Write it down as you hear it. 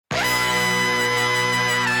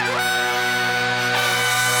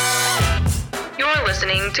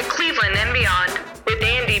listening to Cleveland and Beyond with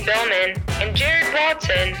Andy Billman and Jared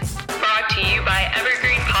Watson, brought to you by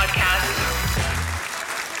Evergreen Podcasts.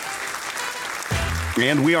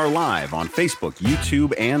 And we are live on Facebook,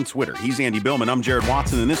 YouTube, and Twitter. He's Andy Billman. I'm Jared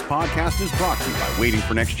Watson, and this podcast is brought to you by Waiting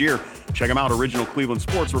for Next Year. Check them out, Original Cleveland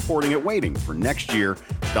Sports, reporting at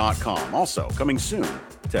waitingfornextyear.com. Also, coming soon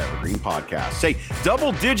to Evergreen Podcast. Say,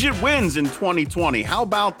 double-digit wins in 2020. How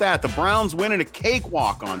about that? The Browns win in a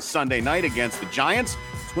cakewalk on Sunday night against the Giants,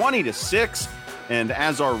 20-6. And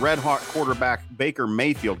as our red-hot quarterback Baker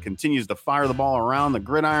Mayfield continues to fire the ball around the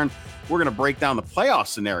gridiron, we're going to break down the playoff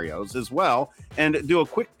scenarios as well and do a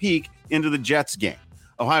quick peek into the Jets game.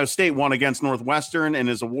 Ohio State won against Northwestern and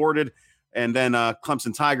is awarded, and then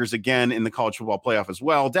Clemson Tigers again in the college football playoff as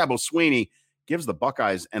well. Dabo Sweeney gives the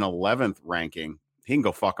Buckeyes an 11th ranking. He can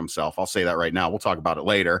go fuck himself. I'll say that right now. We'll talk about it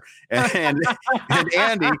later. And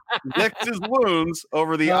Andy licked his wounds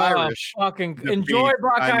over the Irish. Fucking enjoy,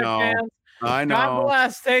 Buckeye fans. I know. God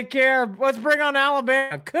bless. Take care. Let's bring on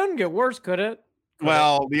Alabama. Couldn't get worse, could it?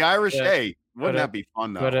 Well, the Irish, hey, wouldn't that be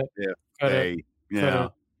fun, though? Could it?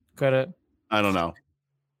 Could it? I don't know.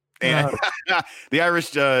 And the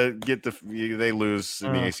Irish they lose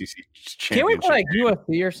in the ACC championship. Can we play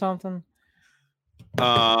USC or something?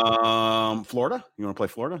 Florida? You want to play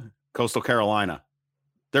Florida? Coastal Carolina.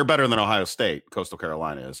 They're better than Ohio State. Coastal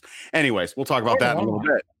Carolina is. Anyways, we'll talk about that in a little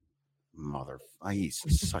bit. He's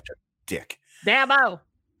such a dick. Dabo.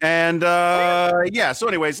 And so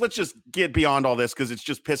anyways, let's just get beyond all this because it's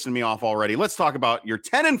just pissing me off already. Let's talk about your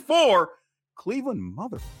 10-4 Cleveland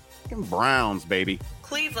motherfucking Browns, baby.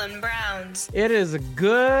 Cleveland Browns. It is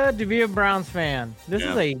good to be a Browns fan. This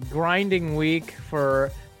is a grinding week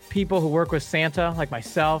for people who work with Santa, like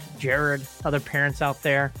myself, Jared, other parents out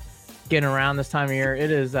there getting around this time of year.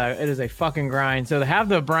 It is a fucking grind. So to have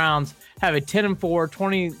the Browns have a 10-4,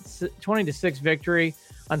 20-6 victory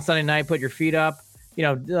on Sunday night, put your feet up. You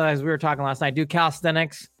know, as we were talking last night, do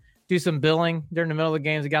calisthenics, do some billing during the middle of the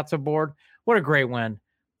games. They got so bored. What a great win.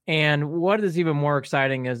 And what is even more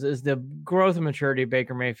exciting is the growth and maturity of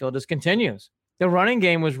Baker Mayfield just continues. The running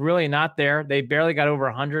game was really not there. They barely got over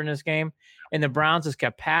 100 in this game. And the Browns just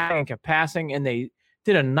kept passing, and they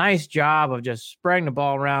did a nice job of just spreading the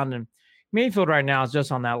ball around. And Mayfield right now is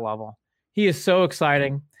just on that level. He is so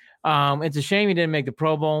exciting. It's a shame he didn't make the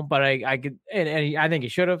Pro Bowl, but I think he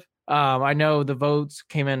should have. I know the votes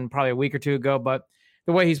came in probably a week or two ago, but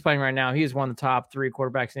the way he's playing right now, he's one of the top 3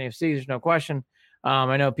 quarterbacks in the AFC. There's no question.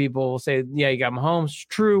 I know people will say, yeah, you got Mahomes.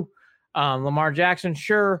 True. Lamar Jackson.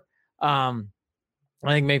 Sure.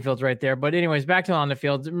 I think Mayfield's right there. But anyways, back to on the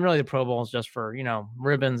field. Really, the Pro Bowl is just for,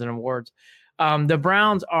 ribbons and awards. The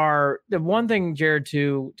Browns are the one thing, Jared,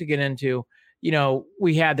 to get into.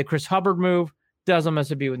 We had the Chris Hubbard move. Doesn't miss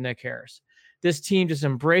a beat with Nick Harris. This team just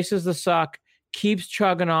embraces the suck, keeps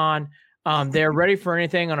chugging on. They're ready for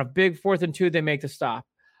anything. On a big 4th and 2, they make the stop.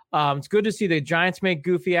 It's good to see the Giants make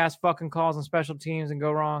goofy ass fucking calls on special teams and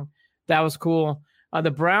go wrong. That was cool. The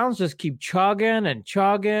Browns just keep chugging and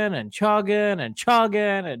chugging and chugging and chugging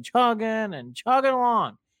and chugging and chugging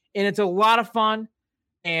along. And it's a lot of fun.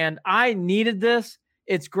 And I needed this.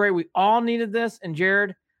 It's great. We all needed this. And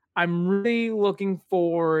Jared, I'm really looking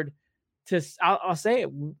forward to, I'll say it.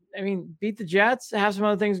 I mean, beat the Jets, have some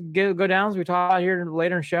other things go down as we talk about here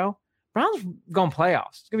later in the show. Browns going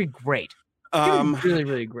playoffs. It's going to be great. It's going to be really,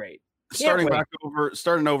 really great.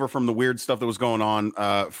 Starting over from the weird stuff that was going on.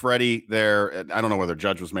 Freddie there, I don't know whether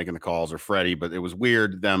Judge was making the calls or Freddie, but it was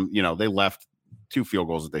weird. They left 2 field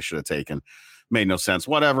goals that they should have taken. Made no sense.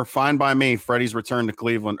 Whatever. Fine by me. Freddie's return to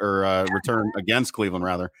Cleveland, or return against Cleveland,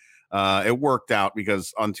 rather. It worked out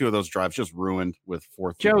because on 2 of those drives just ruined with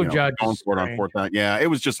Judge on 4th down. Yeah, it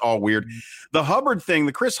was just all weird. The Hubbard thing,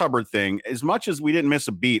 the Chris Hubbard thing, as much as we didn't miss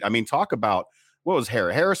a beat, I mean, talk about what was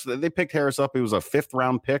Harris? They picked Harris up. He was a 5th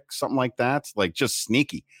round pick, something like that. Like just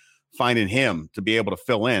sneaky finding him to be able to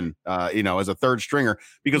fill in, as a 3rd stringer,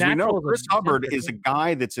 because we know Chris Hubbard is a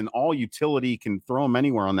guy that's an all utility, can throw him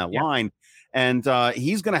anywhere on that line. And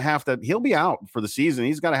he's going to have to, he'll be out for the season.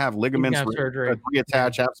 He's got to have ligaments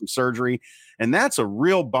reattach, have some surgery. And that's a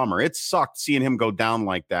real bummer. It sucked seeing him go down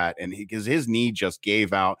like that. And because his knee just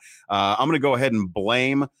gave out. I'm going to go ahead and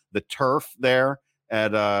blame the turf there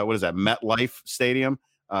at, MetLife Stadium.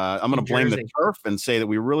 I'm going to blame the turf and say that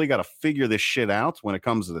we really got to figure this shit out when it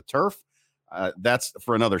comes to the turf. That's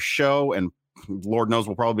for another show. And Lord knows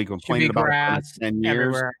we'll probably be complaining about it for 10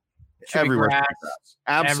 years. Everywhere.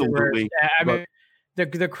 Absolutely. I mean,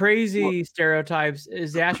 the crazy stereotypes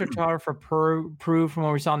is the AstroTurf approved from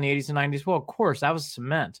what we saw in the 80s and 90s. Well, of course, that was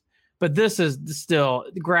cement. But this is still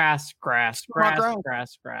grass.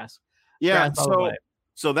 Yeah. Grass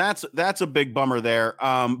So that's a big bummer there.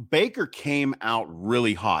 Baker came out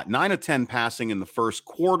really hot, 9 of 10 passing in the first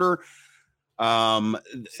quarter.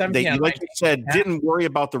 They, like you said, didn't worry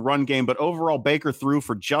about the run game, but overall Baker threw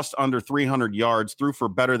for just under 300 yards, threw for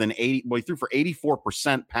better than 80. Well, he threw for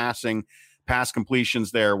 84% pass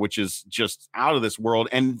completions there, which is just out of this world.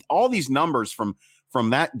 And all these numbers from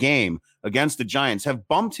that game against the Giants have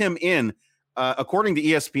bumped him in, according to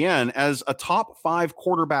ESPN, as a top 5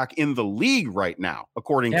 quarterback in the league right now,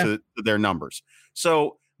 according to their numbers.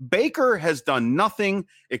 So Baker has done nothing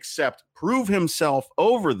except prove himself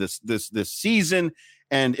over this season,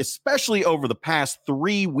 and especially over the past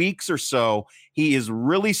 3 weeks or so, he has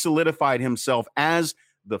really solidified himself as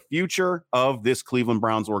the future of this Cleveland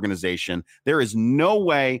Browns organization. There is no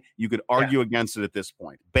way you could argue against it at this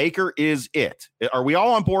point. Baker is it. Are we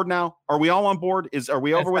all on board now? Are we all on board? Are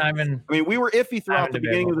we over with? I mean, we were iffy throughout the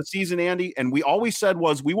beginning of the season, Andy, and we always said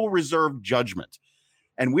was we will reserve judgment.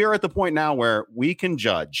 And we are at the point now where we can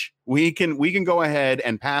judge. We can go ahead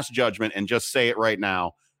and pass judgment and just say it right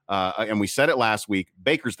now. And we said it last week.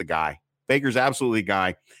 Baker's the guy. Baker's absolutely the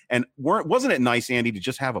guy. And wasn't it nice, Andy, to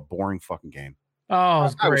just have a boring fucking game? Oh, it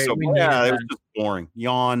was great. It was just boring.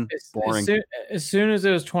 Yawn, boring. As soon as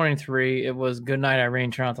it was 23, it was good night,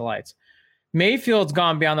 Irene, turn out the lights. Mayfield's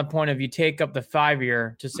gone beyond the point of you take up the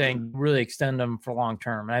 5-year to saying really extend them for long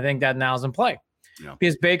term. And I think that now is in play. Yeah.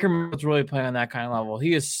 Because Baker was really playing on that kind of level.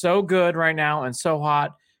 He is so good right now and so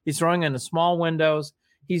hot. He's throwing into small windows.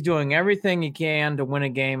 He's doing everything he can to win a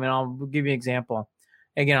game. And I'll give you an example.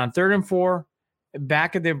 Again, on 3rd and 4,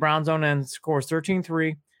 back at the Browns zone end, scores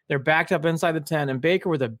 13-3. They're backed up inside the 10, and Baker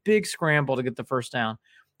with a big scramble to get the first down.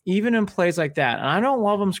 Even in plays like that, and I don't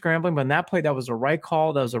love him scrambling, but in that play, that was the right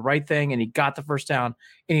call. That was the right thing, and he got the first down,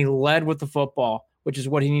 and he led with the football, which is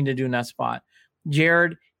what he needed to do in that spot.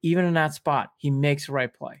 Jared, even in that spot, he makes the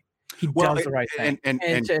right play. He does the right thing, and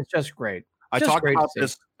it's just great. I talked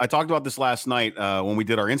about this last night when we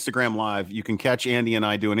did our Instagram live. You can catch Andy and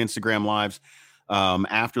I doing Instagram lives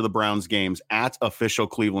after the Browns games at Official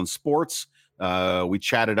Cleveland Sports. We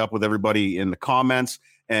chatted up with everybody in the comments.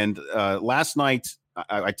 And last night,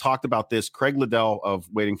 I talked about this. Craig Liddell of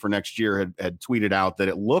Waiting for Next Year had tweeted out that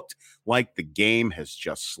it looked like the game has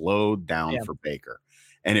just slowed down for Baker.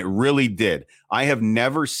 And it really did. I have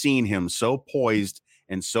never seen him so poised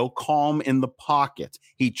and so calm in the pocket.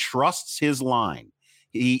 He trusts his line.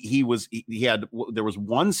 There was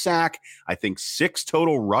 1 sack, I think 6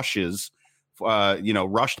 total rushes,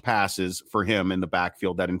 rushed passes for him in the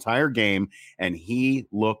backfield that entire game. And he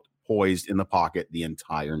looked poised in the pocket the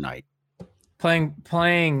entire night.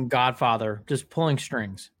 Playing Godfather, just pulling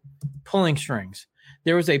strings.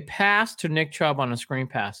 There was a pass to Nick Chubb on a screen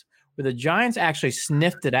pass where the Giants actually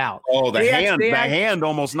sniffed it out. Oh, the hand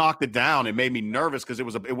almost knocked it down. It made me nervous because it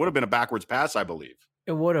would have been a backwards pass, I believe.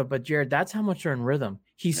 It would have, but Jared, that's how much they're in rhythm.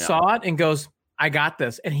 He saw it and goes, I got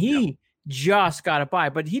this. And he just got it by.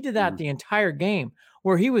 But he did that the entire game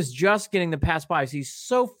where he was just getting the pass by. He's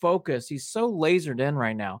so focused. He's so lasered in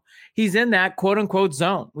right now. He's in that quote unquote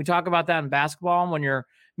zone. We talk about that in basketball when you're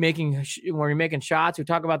making shots. We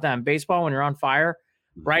talk about that in baseball when you're on fire.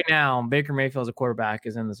 Right now, Baker Mayfield as a quarterback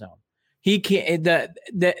is in the zone. He can't.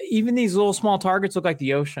 Even these little small targets look like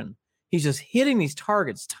the ocean. He's just hitting these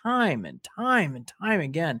targets time and time and time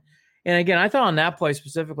again. And again, I thought on that play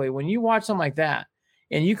specifically, when you watch something like that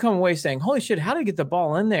and you come away saying, holy shit, how did he get the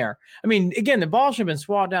ball in there? I mean, again, the ball should have been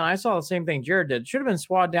swatted down. I saw the same thing Jared did. It should have been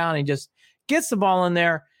swatted down. He just gets the ball in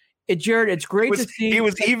there. Jared, it's great to see. He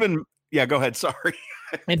was even. Yeah, go ahead. Sorry.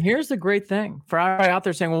 And here's the great thing for everybody out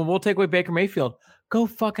there saying, well, we'll take away Baker Mayfield. Go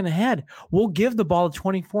fucking ahead. We'll give the ball to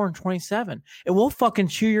 24 and 27 and we'll fucking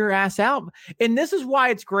chew your ass out. And this is why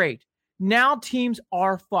it's great. Now teams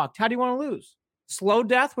are fucked. How do you want to lose? Slow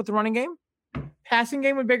death with the running game? Passing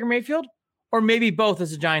game with Baker Mayfield? Or maybe both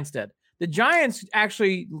as the Giants did. The Giants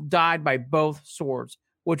actually died by both swords,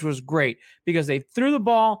 which was great because they threw the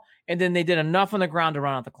ball and then they did enough on the ground to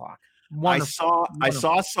run out the clock. Wonderful. I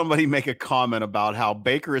saw somebody make a comment about how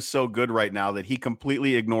Baker is so good right now that he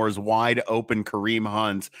completely ignores wide open Kareem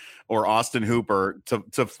Hunt or Austin Hooper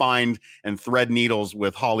to find and thread needles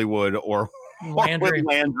with Hollywood or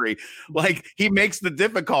Landry. Like he makes the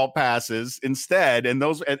difficult passes instead, and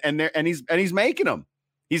he's making them.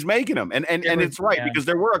 He's making them, and it's right because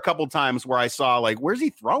there were a couple times where I saw like, where's he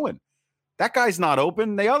throwing? That guy's not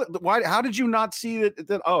open. Why? How did you not see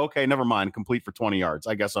that? Oh, okay, never mind. Complete for 20 yards.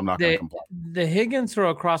 I guess I'm not going to complain. The Higgins throw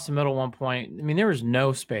across the middle at one point. I mean, there was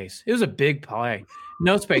no space. It was a big play,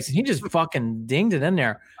 no space, and he just fucking dinged it in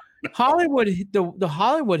there. Hollywood, the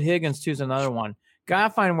Hollywood Higgins too is another one.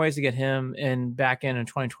 Gotta find ways to get him back in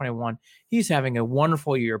 2021. He's having a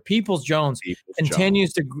wonderful year. Peoples-Jones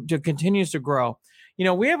continues to grow.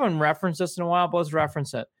 We haven't referenced this in a while, but let's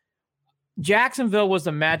reference it. Jacksonville was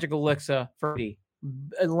the magical elixir for me.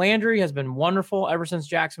 Landry has been wonderful ever since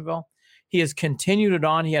Jacksonville. He has continued it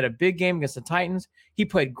on. He had a big game against the Titans. He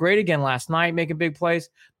played great again last night, making big plays.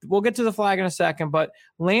 We'll get to the flag in a second, but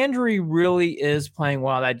Landry really is playing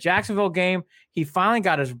well. That Jacksonville game, he finally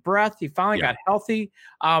got his breath. He finally got healthy.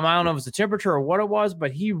 I don't know if it's the temperature or what it was,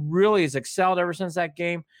 but he really has excelled ever since that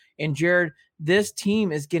game. And Jared, this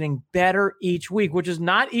team is getting better each week, which is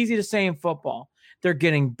not easy to say in football. They're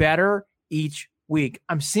getting better each week.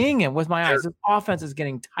 I'm seeing it with my eyes. This offense is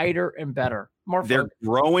getting tighter and better. They're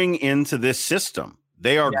growing into this system.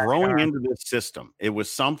 They are growing into this system. It was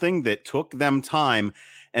something that took them time.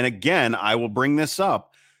 And again, I will bring this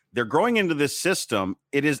up. They're growing into this system.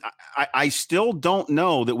 It is, I still don't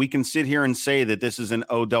know that we can sit here and say that this is an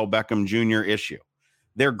Odell Beckham Jr. issue.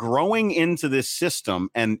 They're growing into this system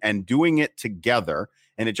and doing it together.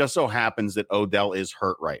 And it just so happens that Odell is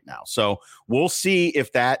hurt right now. So we'll see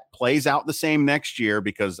if that plays out the same next year,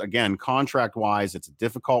 because again, contract wise, it's a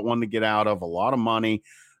difficult one to get out of, a lot of money.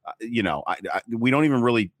 We don't even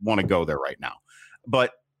really want to go there right now.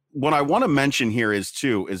 But what I want to mention here is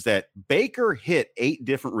that Baker hit 8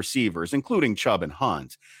 different receivers, including Chubb and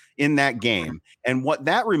Hunt, in that game. And what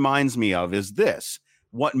that reminds me of is this: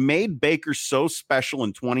 what made Baker so special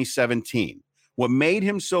in 2017, what made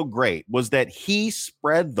him so great, was that he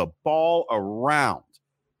spread the ball around,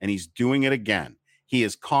 and he's doing it again. He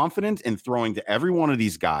is confident in throwing to every one of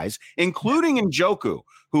these guys, including Njoku,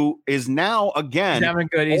 who is now again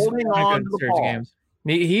holding on to the ball. Games.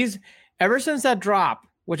 He's ever since that drop,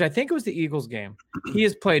 which I think it was the Eagles game, he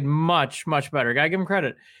has played much, much better. Gotta give him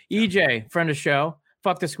credit. EJ, friend of show.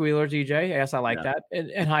 Fuck the squealers, EJ. Yes, I like that.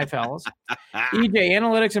 And hi, fellas. EJ,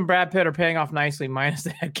 analytics and Brad Pitt are paying off nicely, minus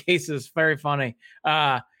that case is very funny.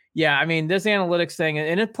 This analytics thing,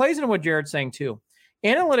 and it plays into what Jared's saying too.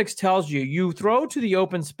 Analytics tells you throw to the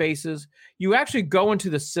open spaces, you actually go into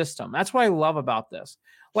the system. That's what I love about this.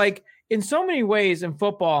 Like, in so many ways in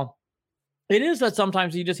football, it is that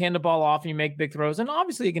sometimes you just hand the ball off and you make big throws, and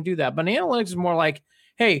obviously you can do that. But analytics is more like,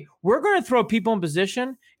 hey, we're going to throw people in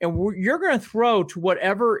position, and you're going to throw to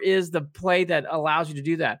whatever is the play that allows you to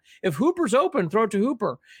do that. If Hooper's open, throw it to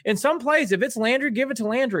Hooper. In some plays, if it's Landry, give it to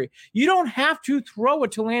Landry. You don't have to throw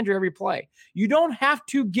it to Landry every play. You don't have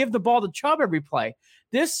to give the ball to Chubb every play.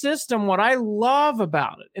 This system, what I love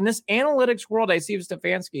about it, in this analytics world I see with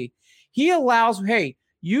Stefanski, he allows, hey,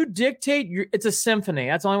 you dictate. It's a symphony.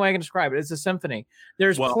 That's the only way I can describe it. It's a symphony.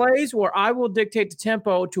 There's plays where I will dictate the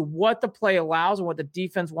tempo to what the play allows and what the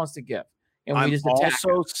defense wants to give. And I'm we just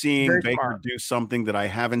also seeing Baker do something that I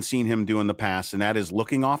haven't seen him do in the past, and that is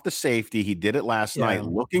looking off the safety. He did it last night,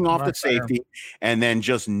 looking off the safety, and then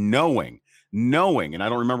just knowing, and I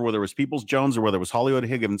don't remember whether it was Peoples-Jones or whether it was Hollywood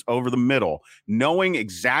Higgins over the middle, knowing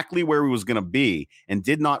exactly where he was going to be and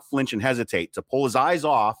did not flinch and hesitate to pull his eyes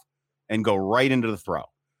off and go right into the throw.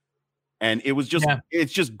 And it was just,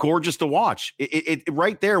 it's just gorgeous to watch. It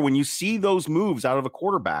right there, when you see those moves out of a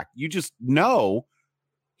quarterback, you just know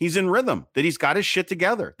he's in rhythm, that he's got his shit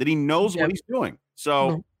together, that he knows what he's doing.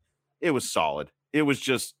 So it was solid. It was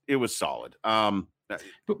solid.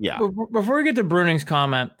 Before we get to Bruning's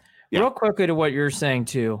comment, real quickly to what you're saying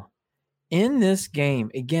too, in this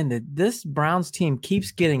game, again, this Browns team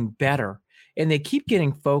keeps getting better and they keep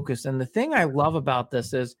getting focused. And the thing I love about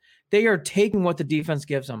this is they are taking what the defense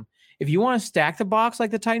gives them. If you want to stack the box like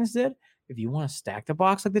the Titans did, if you want to stack the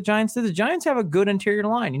box like the Giants did, the Giants have a good interior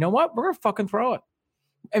line. You know what? We're going to fucking throw it.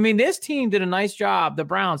 I mean, this team did a nice job, the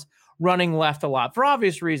Browns, running left a lot for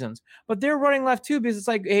obvious reasons. But they're running left too, because it's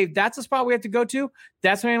like, hey, that's the spot we have to go to.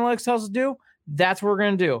 That's what analytics tells us to do. That's what we're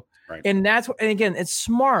going to do. Right. And again, it's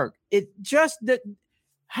smart. It just that.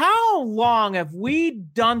 How long have we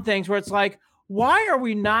done things where it's like, why are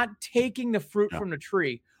we not taking the fruit from the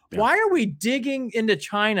tree? Why are we digging into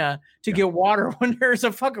China to get water when there's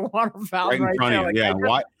a fucking water fountain right there?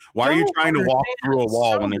 Like, why are you trying to walk through a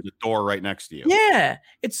wall when there's a door right next to you? Yeah,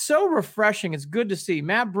 it's so refreshing. It's good to see.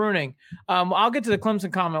 Matt Bruning, I'll get to the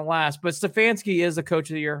Clemson comment last, but Stefanski is the coach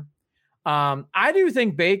of the year. I do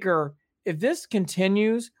think Baker, if this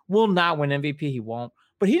continues, will not win MVP. He won't,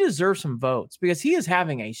 but he deserves some votes because he is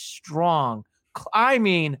having a strong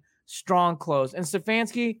close. And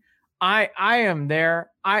Stefanski, I am there.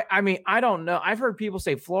 I mean, I don't know. I've heard people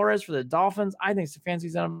say Flores for the Dolphins. I think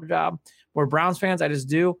Stefanski's done a job. We're Browns fans. I just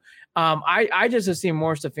do. I just have seen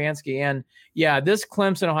more Stefanski. And this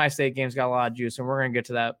Clemson Ohio State game's got a lot of juice, and we're going to get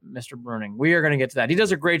to that, Mr. Bruning. We are going to get to that. He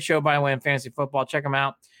does a great show, by the way, in fantasy football. Check him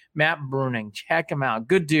out. Matt Bruning. Check him out.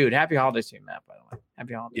 Good dude. Happy holidays to you, Matt, by the way.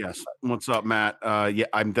 Happy holidays. Yes. What's up, Matt? Yeah,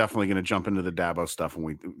 I'm definitely going to jump into the Dabo stuff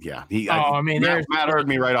when Matt heard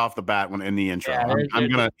me right off the bat when in the intro.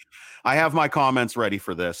 Yeah, I have my comments ready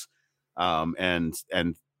for this. And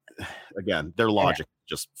again, their logic is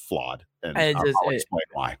just flawed, and I'll explain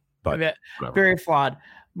why. But very flawed.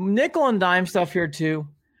 Nickel and dime stuff here too.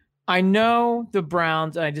 I know the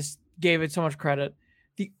Browns. I just gave it so much credit.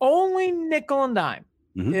 The only nickel and dime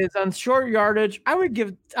is on short yardage. I would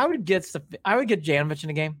get Janovich in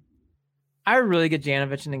the game. I would really get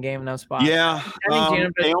Janovich in the game in those spots. Yeah,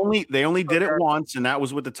 they only did it once, and that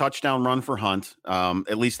was with the touchdown run for Hunt.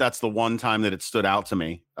 At least that's the one time that it stood out to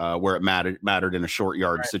me where it mattered in a short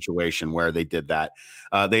yard situation where they did that.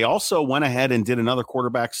 They also went ahead and did another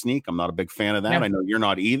quarterback sneak. I'm not a big fan of that. Yeah. I know you're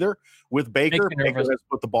not either. With Baker, Baker has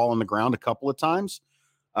put the ball on the ground a couple of times.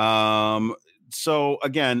 So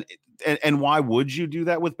again, and why would you do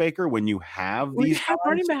that with Baker when you have these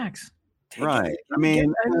running backs? Right. I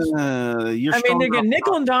mean, again,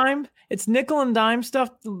 nickel and dime. It's nickel and dime stuff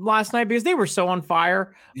last night because they were so on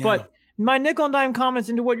fire. Yeah. But my nickel and dime comments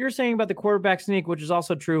into what you're saying about the quarterback sneak, which is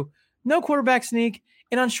also true. No quarterback sneak.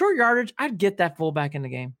 And on short yardage, I'd get that fullback in the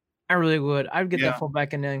game. I really would. I'd get that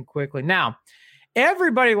fullback in quickly. Now,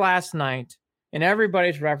 everybody last night, and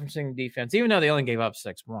everybody's referencing the defense, even though they only gave up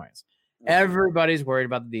 6 points. Everybody's worried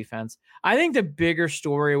about the defense. I think the bigger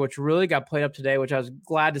story, which really got played up today, which I was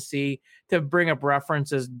glad to see to bring up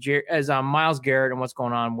references as Myles Garrett and what's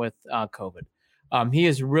going on with COVID. He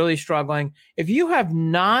is really struggling. If you have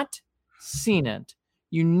not seen it,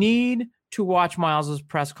 you need to watch Myles's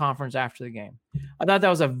press conference after the game. I thought that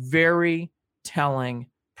was a very telling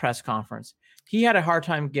press conference. He had a hard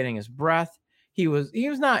time getting his breath. He was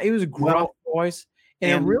a gruff voice.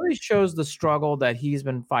 And it really shows the struggle that he's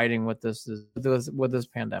been fighting with this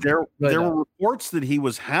pandemic. There were reports that he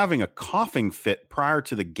was having a coughing fit prior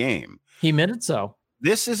to the game. He admitted so.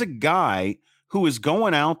 This is a guy who is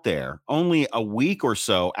going out there only a week or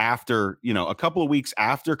so after, a couple of weeks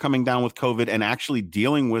after coming down with COVID and actually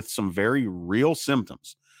dealing with some very real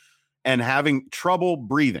symptoms and having trouble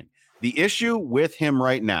breathing. The issue with him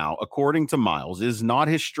right now, according to Myles, is not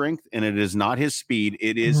his strength and it is not his speed.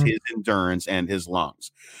 It is his endurance and his lungs.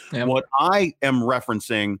 Yep. What I am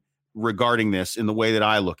referencing regarding this in the way that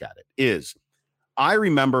I look at it is I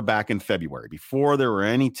remember back in February, before there were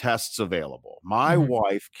any tests available, my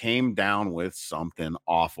wife came down with something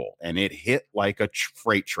awful and it hit like a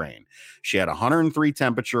freight train. She had 103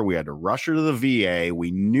 temperature. We had to rush her to the VA. We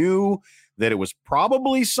knew that it was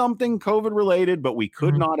probably something COVID related, but we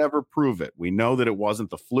could not ever prove it. We know that it wasn't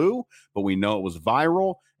the flu, but we know it was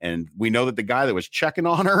viral. And we know that the guy that was checking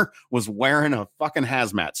on her was wearing a fucking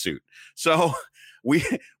hazmat suit. So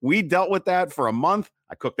we dealt with that for a month.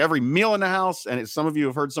 I cooked every meal in the house. And some of you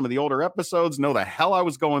have heard some of the older episodes, know the hell I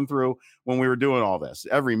was going through when we were doing all this.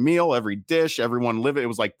 Every meal, every dish, everyone lived. It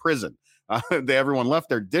was like prison. Everyone left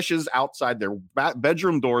their dishes outside their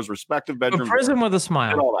bedroom doors, respective bedroom prison doors, with a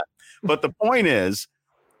smile. And all that. But the point is,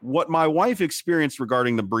 what my wife experienced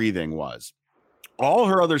regarding the breathing was all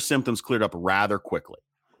her other symptoms cleared up rather quickly.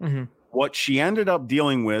 What she ended up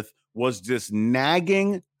dealing with was this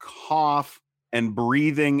nagging cough and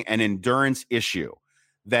breathing and endurance issue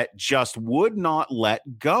that just would not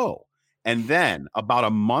let go. And then about a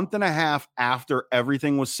month and a half after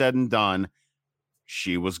everything was said and done,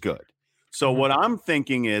 she was good. So what I'm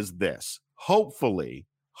thinking is this, hopefully,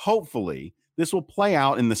 this will play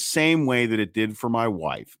out in the same way that it did for my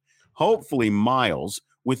wife. Hopefully, Myles,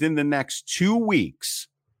 within the next 2 weeks,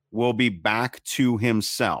 will be back to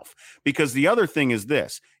himself. Because the other thing is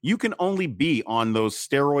this, you can only be on those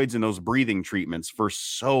steroids and those breathing treatments for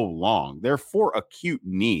so long. They're for acute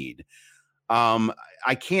need.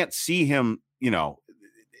 I can't see him,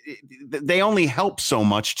 they only help so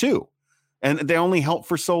much too. And they only help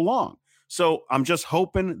for so long. So I'm just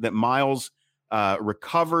hoping that Myles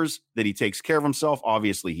recovers, that he takes care of himself.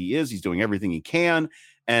 Obviously he is. He's doing everything he can.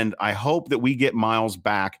 And I hope that we get Myles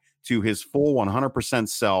back to his full 100%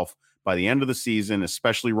 self by the end of the season,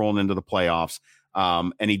 especially rolling into the playoffs.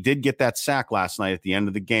 And he did get that sack last night at the end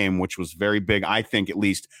of the game, which was very big, I think, at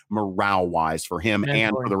least morale-wise for him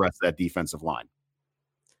and for the rest of that defensive line.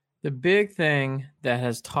 The big thing that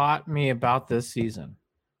has taught me about this season,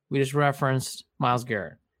 we just referenced Myles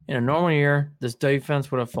Garrett. In a normal year, this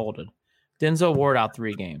defense would have folded. Denzel Ward out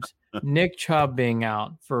 3 games. Nick Chubb being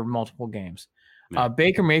out for multiple games.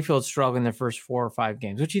 Baker Mayfield struggling the first 4 or 5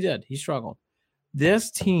 games, which he did. He struggled.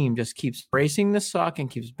 This team just keeps bracing the suck and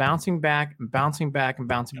keeps bouncing back and bouncing back and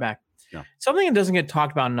bouncing back. Yeah. Something that doesn't get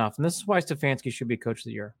talked about enough, and this is why Stefanski should be coach of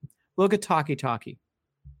the year. Look at Taki.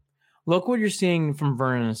 Look what you're seeing from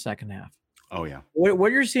Vernon in the second half. Oh, yeah.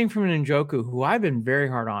 What you're seeing from Njoku, who I've been very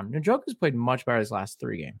hard on. Njoku's played much better his last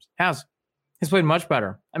 3 games. He's played much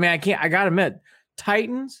better. I mean, I got to admit,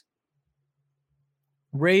 Titans,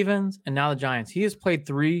 Ravens, and now the Giants. He has played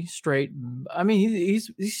 3 straight. I mean,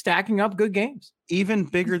 he's stacking up good games. Even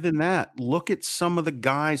bigger than that, look at some of the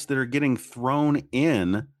guys that are getting thrown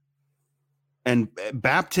in and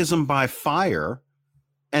baptism by fire,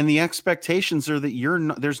 and the expectations are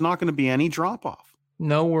that there's not going to be any drop off.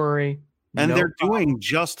 No worry. And they're doing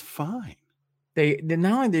just fine. They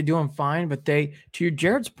not only they're doing fine, but to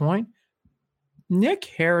Jared's point, Nick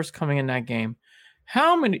Harris coming in that game,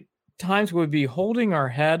 how many times would we be holding our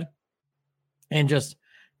head and just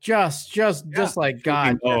like,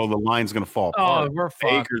 God, the line's gonna fall apart. We're fucked.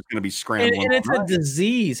 Baker's gonna be scrambling. And it's a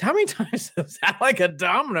disease. How many times is that like a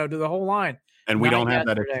domino to the whole line? And we don't have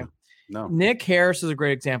that. No. Nick Harris is a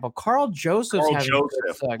great example. Carl Joseph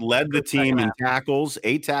led the team in tackles,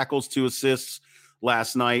 8 tackles, 2 assists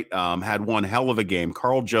last night. Had one hell of a game.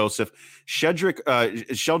 Carl Joseph, Sheldrick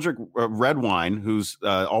Redwine, who's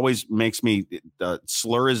always makes me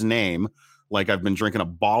slur his name like I've been drinking a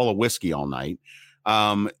bottle of whiskey all night.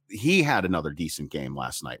 He had another decent game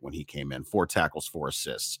last night when he came in. 4 tackles, 4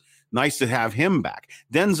 assists. Nice to have him back.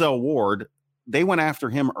 Denzel Ward, they went after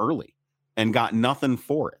him early and got nothing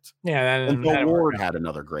for it. Yeah, Denzel Ward had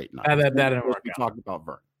another great night. That didn't work. We talked about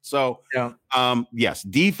Vern. So, yes,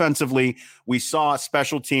 defensively, we saw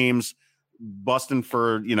special teams busting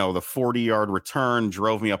for, the 40-yard return,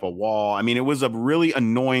 drove me up a wall. I mean, it was a really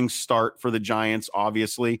annoying start for the Giants,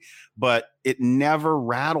 obviously, but it never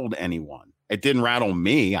rattled anyone. It didn't rattle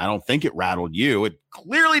me. I don't think it rattled you. It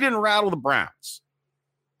clearly didn't rattle the Browns.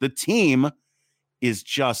 The team is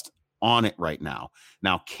just on it right now.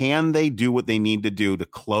 Now, can they do what they need to do to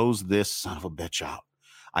close this son of a bitch out?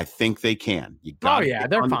 I think they can. You got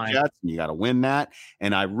they're fine. Jets, and you got to win that.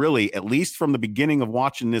 And I really, at least from the beginning of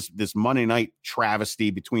watching this Monday night travesty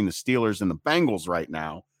between the Steelers and the Bengals right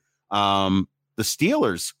now, the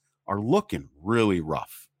Steelers are looking really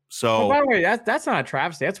rough. So, by the way, that's not a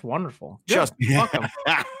travesty. That's wonderful. Just set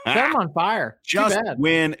them on fire. Just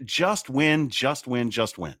win.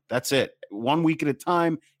 That's it. 1 week at a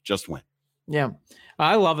time. Just win. Yeah.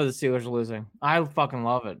 I love it. The Steelers are losing. I fucking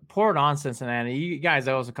love it. Pour it on, Cincinnati. You guys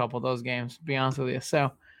owe us a couple of those games, to be honest with you.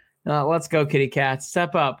 So let's go, Kitty Cats.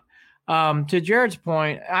 Step up. To Jared's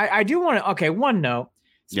point, I do want to. Okay, one note.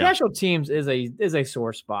 Special teams is a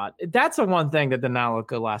sore spot. That's the one thing that did not look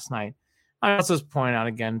good last night. I'll just point out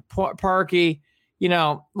again, Parkey.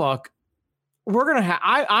 Look, we're gonna have.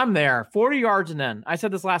 I'm there. 40 yards and then. I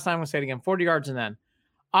said this last time. I'm gonna say it again. 40 yards and then.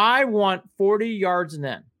 I want 40 yards and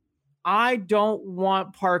then. I don't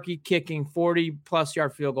want Parkey kicking 40-plus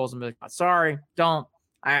yard field goals. Sorry, don't.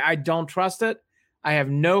 I don't trust it. I have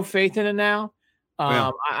no faith in it now.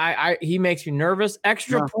 He makes me nervous.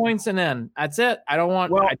 Extra points and then. That's it. I don't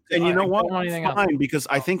want. Well, and you know what? Fine, else. Because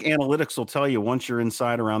I think analytics will tell you once you're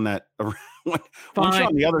inside around that. Once you're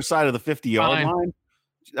on the other side of the 50-yard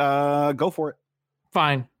line, go for it.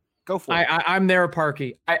 Fine, go for it. I'm there,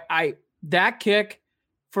 Parkey. That kick.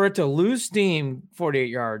 For it to lose steam 48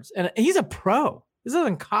 yards. And he's a pro. This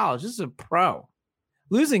isn't college. This is a pro.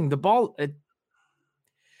 Losing the ball,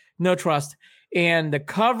 no trust. And the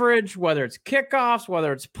coverage, whether it's kickoffs,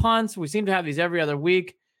 whether it's punts, we seem to have these every other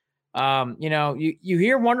week. You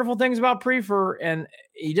hear wonderful things about Prefer, and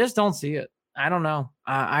you just don't see it. I don't know.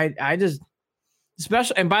 I just,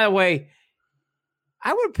 especially, and by the way,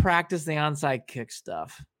 I would practice the onside kick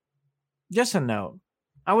stuff. Just a note.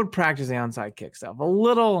 I would practice the onside kick stuff a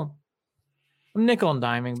little. I'm nickel and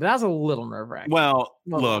diming, but that's a little nerve-wracking. Well,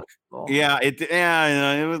 look, it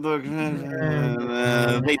was. Look,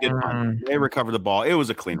 they did fine. They recovered the ball. It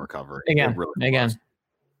was a clean recovery. Again. All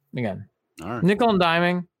right. Nickel and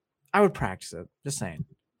diming. I would practice it. Just saying.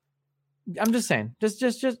 I'm just saying.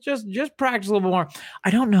 Just practice a little bit more.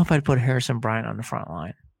 I don't know if I'd put Harrison Bryant on the front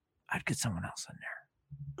line. I'd get someone else in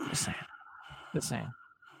there. Just saying.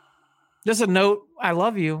 Just a note. I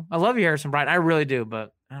love you, Harrison Bryant. I really do,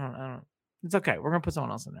 but I don't. It's okay. We're gonna put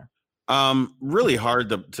someone else in there. Really hard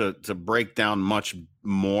to break down much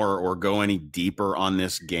more or go any deeper on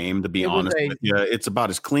this game. To be honest with you, it's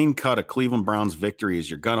about as clean cut a Cleveland Browns victory as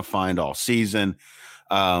you're gonna find all season.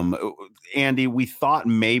 Andy, we thought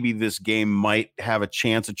maybe this game might have a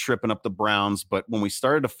chance of tripping up the Browns, but when we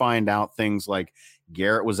started to find out things like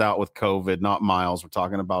Garrett was out with COVID, not Miles, we're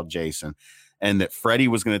talking about Jason. And that Freddie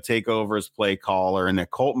was going to take over as play caller, and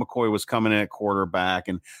that Colt McCoy was coming in at quarterback.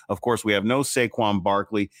 And, of course, we have no Saquon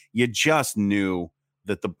Barkley. You just knew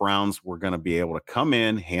that the Browns were going to be able to come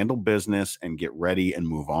in, handle business, and get ready and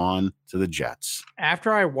move on to the Jets.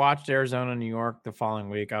 After I watched Arizona, New York the following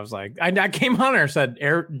week, I was like, I came on there and said,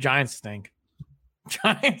 Giants stink.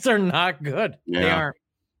 Giants are not good. Yeah.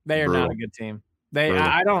 They are not a good team.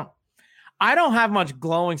 I don't have much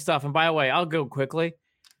glowing stuff. And by the way, I'll go quickly.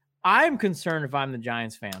 I'm concerned if I'm the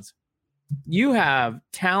Giants fans. You have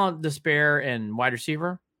talent to spare in wide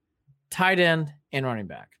receiver, tight end, and running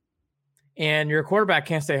back. And your quarterback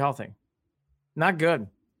can't stay healthy. Not good.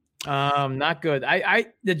 Not good.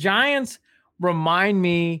 The Giants remind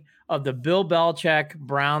me of the Bill Belichick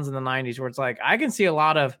Browns in the 90s, where it's like I can see a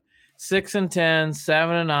lot of 6-10,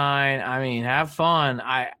 7-9. I mean, have fun.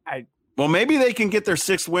 Well, maybe they can get their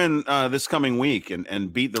 6th win this coming week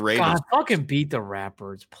and beat the Ravens. God, fucking beat the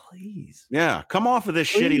Raptors, please. Yeah, come off of this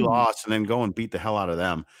shitty loss and then go and beat the hell out of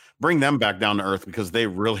them. Bring them back down to earth because they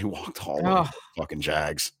really walked all over the fucking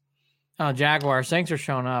Jags. Oh, Jaguars, thanks for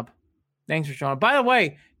showing up. By the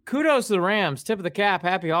way, kudos to the Rams. Tip of the cap.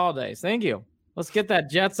 Happy holidays. Thank you. Let's get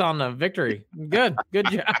that Jets on the victory. Good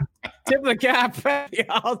job. Tip of the cap. Happy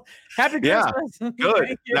Christmas.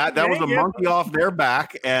 Good. That was a monkey off their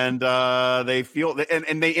back, and they feel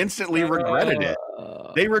and they instantly regretted it.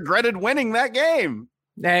 They regretted winning that game.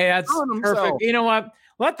 Hey, that's perfect. You know what?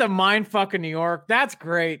 Let the mind fuck in New York. That's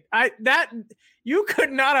great. You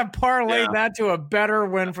could not have parlayed that to a better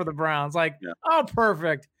win for the Browns. Oh,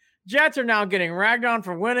 perfect. Jets are now getting ragged on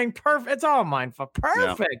for winning. Perfect. It's all mind fuck.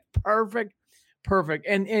 Perfect. Perfect.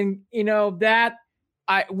 And you know that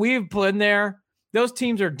we've been there. Those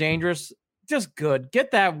teams are dangerous. Just good. Get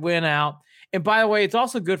that win out. And by the way, it's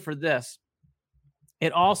also good for this.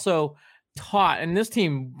 It also taught, and this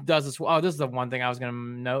team does this. Oh, this is the one thing I was going to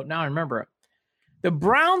note. Now I remember it. The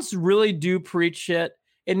Browns really do preach shit.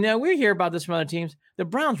 And now we hear about this from other teams. The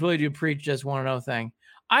Browns really do preach this 1-0 thing.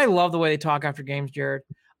 I love the way they talk after games, Jared.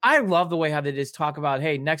 I love the way how they just talk about,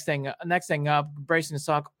 hey, next thing up, bracing the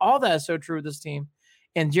sock. All that is so true with this team.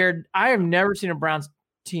 And Jared, I have never seen a Browns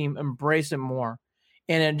team embrace it more.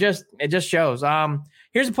 And it just shows.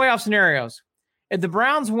 Here's the playoff scenarios. If the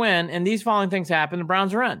Browns win and these following things happen, the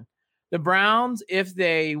Browns are in. The Browns, if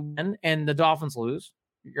they win and the Dolphins lose,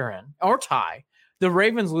 you're in. Or tie. The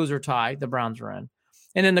Ravens lose or tie, the Browns are in.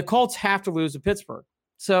 And then the Colts have to lose to Pittsburgh.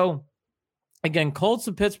 So, again, Colts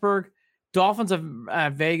to Pittsburgh, Dolphins of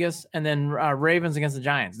Vegas, and then Ravens against the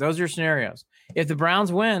Giants. Those are your scenarios. If the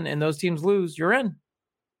Browns win and those teams lose, you're in.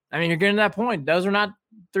 I mean, you're getting to that point. Those are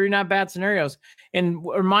three not bad scenarios. And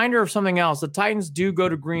reminder of something else. The Titans do go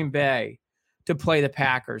to Green Bay to play the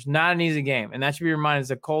Packers. Not an easy game. And that should be reminded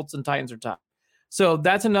the Colts and Titans are tough. So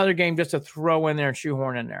that's another game just to throw in there and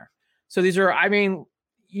shoehorn in there. So these are, look,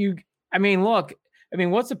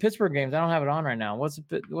 what's the Pittsburgh games? I don't have it on right now. What's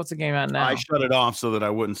the game out now? I shut it off so that I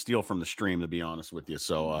wouldn't steal from the stream, to be honest with you.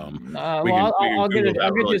 So, I'll get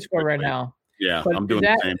you a score right now. Yeah, but I'm doing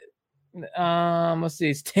the same. Let's see.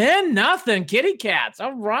 It's 10-0 Kitty Cats.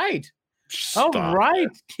 All right.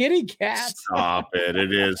 Kitty Cats. Stop it.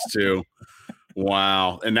 It is too.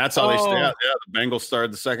 Wow. And that's how they stay out. Yeah, the Bengals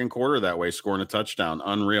started the second quarter that way, scoring a touchdown.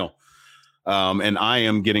 Unreal. And I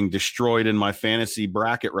am getting destroyed in my fantasy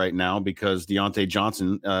bracket right now because Deontay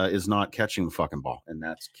Johnson is not catching the fucking ball, and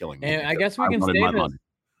that's killing me. And I guess we can stay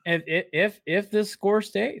this if this score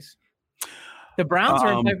stays. The Browns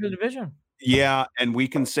are in play for the division. Yeah, and we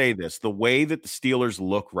can say this. The way that the Steelers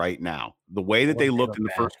look right now, the way that they looked in the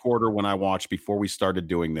first quarter when I watched before we started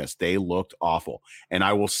doing this, they looked awful. And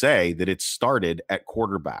I will say that it started at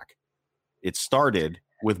quarterback. It started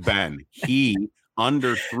with Ben. He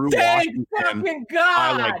underthrew Washington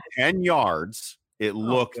by like 10 yards. It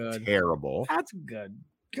looked terrible. That's good.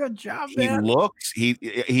 Good job, man.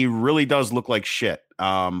 He really does look like shit.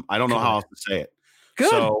 I don't know how else to say it. Good.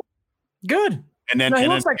 So, good. And then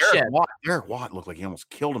Derek Watt looked like he almost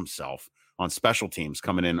killed himself on special teams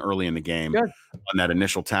coming in early in the game on that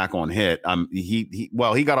initial tackle and hit. He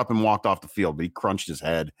got up and walked off the field, but he crunched his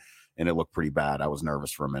head and it looked pretty bad. I was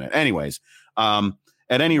nervous for a minute. Anyways, at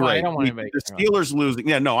any rate, the Steelers losing.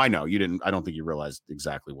 Yeah, no, I know you didn't. I don't think you realized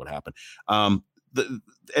exactly what happened.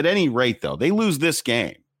 At any rate, though, they lose this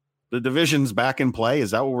game. The division's back in play.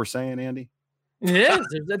 Is that what we're saying, Andy? It is.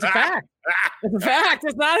 It's a fact. It's a fact.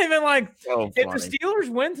 It's not even like if the Steelers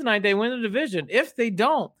win tonight, they win the division. If they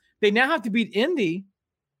don't, they now have to beat Indy.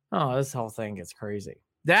 Oh, this whole thing gets crazy.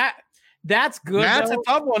 That's good. That's a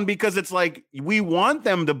tough one because it's like we want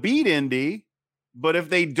them to beat Indy, but if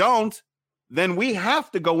they don't, then we have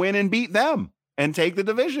to go in and beat them and take the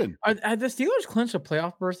division. Are the Steelers clinched a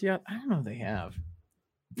playoff berth yet? I don't know if they have.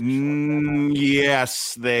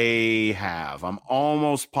 Yes, they have. I'm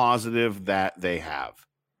almost positive that they have.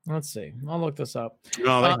 Let's see. I'll look this up.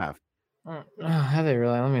 No, they have. Have they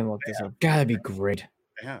really? Let me look this up. God, that'd be great.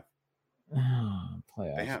 They have.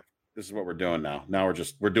 Playoffs. They have. This is what we're doing now. Now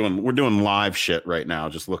we're doing live shit right now,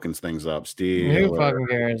 just looking things up. Steve, who fucking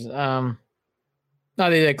cares? No,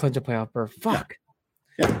 they did clinch a playoff berth. Fuck.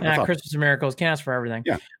 Yeah. Christmas and miracles. Can't ask for everything.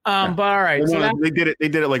 Yeah. But all right. They did it. They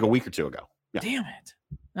did it like a week or two ago. Yeah. Damn it.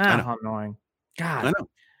 How annoying. God. I know.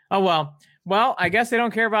 Oh well. Well, I guess they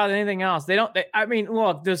don't care about anything else. I mean,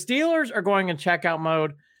 look, the Steelers are going in checkout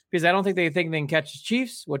mode because I don't think they can catch the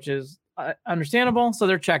Chiefs, which is understandable. So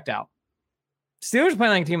they're checked out. Steelers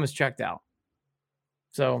playing team was checked out.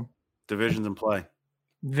 So divisions in play.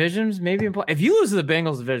 Divisions maybe in play. If you lose to the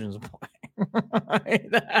Bengals, divisions in play.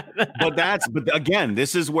 but again,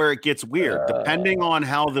 this is where it gets weird. Depending on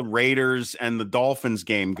how the Raiders and the Dolphins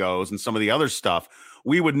game goes and some of the other stuff,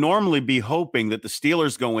 we would normally be hoping that the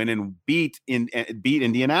Steelers go in and beat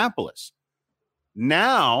Indianapolis.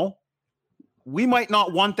 Now, we might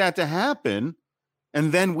not want that to happen,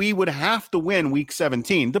 and then we would have to win Week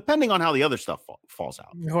 17, depending on how the other stuff falls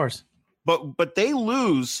out. Of course. But they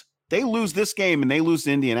lose this game and they lose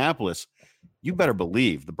to Indianapolis. You better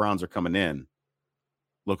believe the Browns are coming in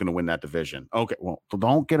looking to win that division. Okay, well,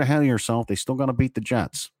 don't get ahead of yourself. They still got to beat the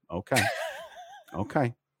Jets. Okay.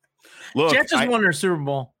 Okay. Look, Jets just won their Super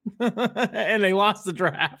Bowl and they lost the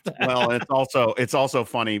draft. Well, it's also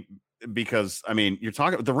funny because I mean, you're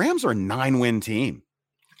talking the Rams are a 9-win team.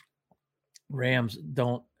 Rams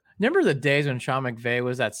don't remember the days when Sean McVay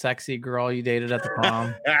was that sexy girl you dated at the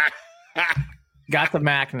prom. Got some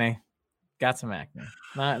acne.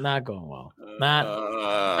 Not going well.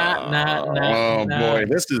 Boy,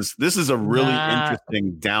 this is a really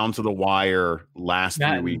interesting down to the wire last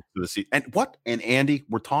 3 weeks of the season. And Andy,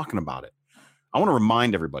 we're talking about it. I want to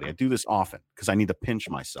remind everybody. I do this often because I need to pinch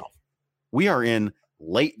myself. We are in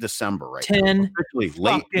late December right now. 10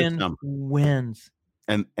 late December wins.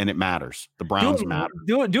 And it matters. The Browns matter.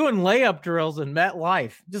 Doing layup drills in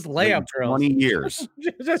MetLife. Just layup drills. 20 years.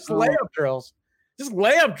 Just layup drills. Just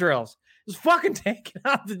layup drills. Just fucking taking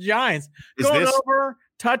out the Giants. Going over,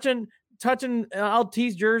 touching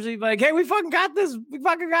LT's jersey, like, hey, we fucking got this. We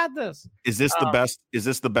fucking got this. Is this the best? Is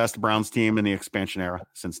this the best Browns team in the expansion era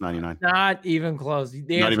since '99? Not even close.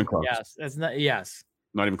 Not even close. Yes, it's not. Yes,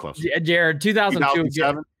 not even close. Jared,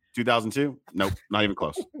 2002, 2002. Nope, not even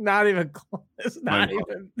close. Not even close. Not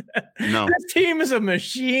even. No, this team is a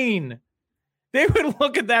machine. They would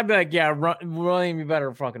look at that and be like, yeah, run. William, you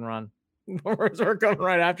better fucking run. We're coming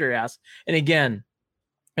right after your ass. And again,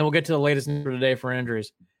 and we'll get to the latest news for today for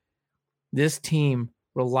injuries. This team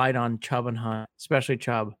relied on Chubb and Hunt, especially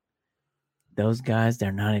Chubb. Those guys,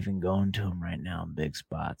 they're not even going to him right now in big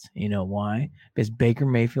spots. You know why? Because Baker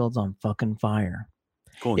Mayfield's on fucking fire.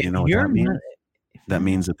 Cool. You know what that means? That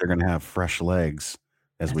means that they're going to have fresh legs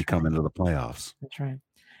as we come into the playoffs. That's right.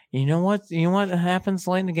 You know what? You know what happens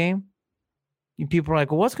late in the game? People are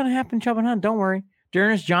like, well, what's going to happen, Chubb and Hunt? Don't worry.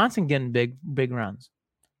 Dearness Johnson getting big runs.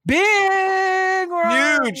 Big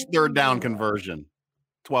runs. Huge third down conversion.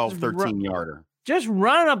 12, 13-yarder. Just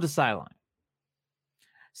running up the sideline.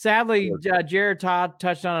 Sadly, Jared Todd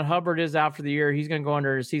touched on it. Hubbard is out for the year. He's going to go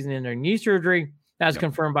under a season-ending knee surgery. That's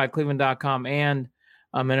confirmed by Cleveland.com and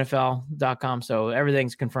NFL.com. So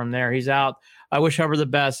everything's confirmed there. He's out. I wish Hubbard the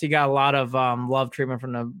best. He got a lot of love treatment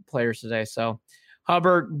from the players today. So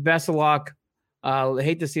Hubbard, best of luck.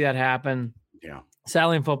 Hate to see that happen. Yeah.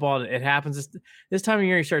 Sadly in football, it happens. This time of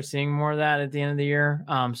year, you start seeing more of that at the end of the year.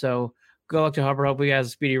 So good luck to Hubbard. Hopefully he has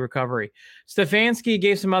a speedy recovery. Stefanski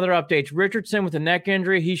gave some other updates. Richardson with a neck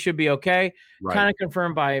injury. He should be okay. Right. Kind of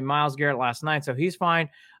confirmed by Myles Garrett last night, so he's fine.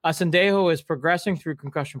 Sendejo is progressing through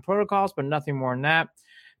concussion protocols, but nothing more than that.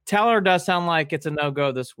 Teller does sound like it's a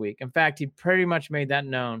no-go this week. In fact, he pretty much made that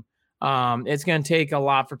known. It's going to take a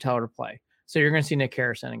lot for Teller to play. So you're going to see Nick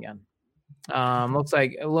Harrison again. Looks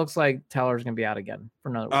like Teller's gonna be out again for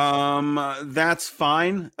another week. That's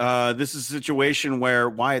fine. This is a situation where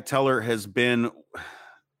Wyatt Teller has been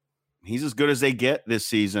he's as good as they get this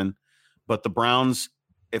season, but the Browns,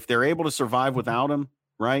 if they're able to survive without him,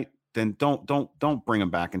 right, then don't bring him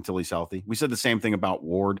back until he's healthy. We said the same thing about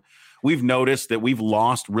Ward. We've noticed that we've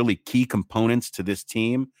lost really key components to this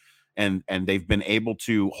team, and they've been able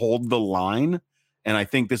to hold the line. And I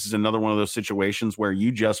think this is another one of those situations where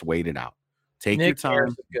you just wait it out. Take your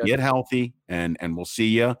time, get healthy, and we'll see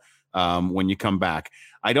you when you come back.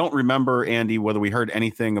 I don't remember, Andy, whether we heard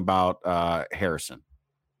anything about Harrison.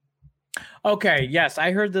 Okay, yes,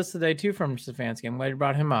 I heard this today too from Stefanski. I'm glad you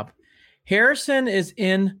brought him up. Harrison is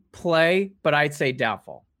in play, but I'd say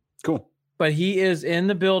doubtful. Cool. But he is in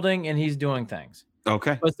the building and he's doing things.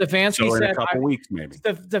 Okay. But Stefanski So in said a couple weeks, maybe.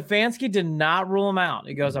 Stefanski did not rule him out.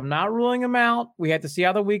 He goes, I'm not ruling him out. We have to see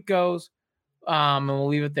how the week goes. And we'll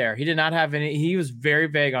leave it there. He did not have any. He was very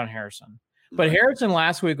vague on Harrison. But Harrison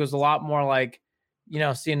last week was a lot more like,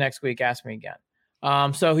 see you next week. Ask me again.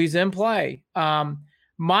 So he's in play.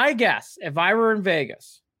 My guess, if I were in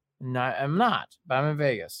Vegas, I'm not, but I'm in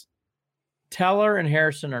Vegas. Teller and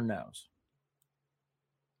Harrison are no's.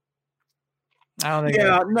 I don't think.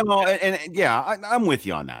 Yeah, no, and I'm with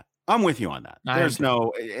you on that. There's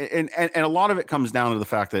no, and a lot of it comes down to the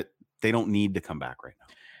fact that they don't need to come back right now.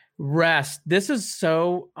 Rest. This is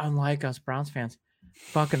so unlike us Browns fans.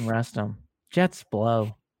 Fucking rest them. Jets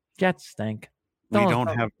blow. Jets stink. We don't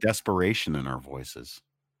have desperation in our voices.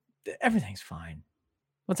 Everything's fine.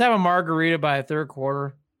 Let's have a margarita by the third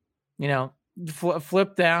quarter.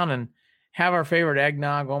 Flip down and have our favorite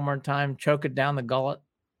eggnog one more time. Choke it down the gullet.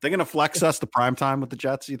 They're going to flex us to prime time with the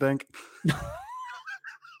Jets, you think? Knock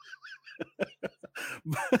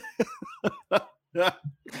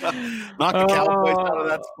the Cowboys out of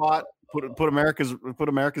that spot. Put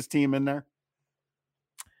America's team in there.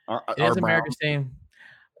 It's America's team.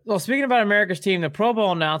 Well, speaking about America's team, the Pro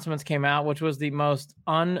Bowl announcements came out, which was the most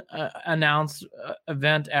unannounced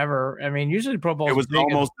event ever. I mean, usually Pro Bowl. It was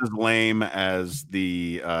almost as lame as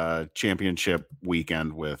the championship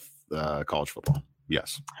weekend with college football.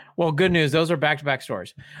 Yes. Well, good news. Those are back-to-back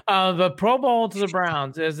stories. The Pro Bowl to the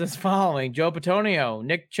Browns is this following: Joe Bitonio,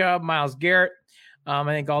 Nick Chubb, Myles Garrett. I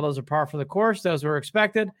think all those are par for the course. Those were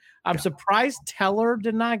expected. I'm surprised Teller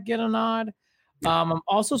did not get a nod. I'm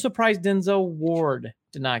also surprised Denzel Ward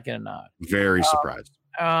did not get a nod. Very surprised.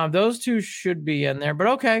 Those two should be in there, but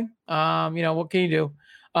okay. What can you do?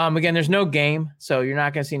 Again, there's no game, so you're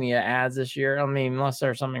not going to see any ads this year. I mean, unless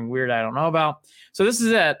there's something weird I don't know about. So this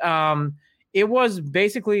is it. It was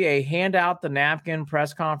basically a hand out the napkin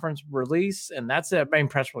press conference release, and that's it. I mean,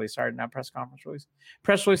 press release. Sorry, not press conference release.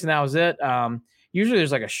 Press release, and that was it. Usually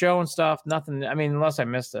there's like a show and stuff. Nothing. I mean, unless I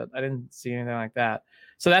missed it. I didn't see anything like that.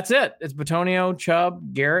 So that's it. It's Bitonio,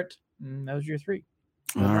 Chubb, Garrett. And those are your three.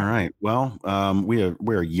 All right. Well,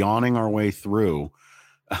 we're yawning our way through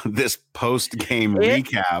this post-game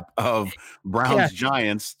recap of Browns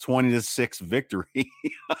Giants 20-6 victory.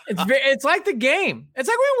 It's like the game. It's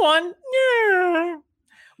like we won. Yeah.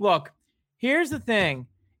 Look, here's the thing.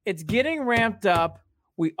 It's getting ramped up.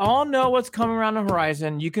 We all know what's coming around the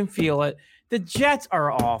horizon. You can feel it. The Jets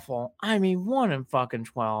are awful. I mean,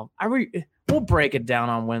 1-12. We'll break it down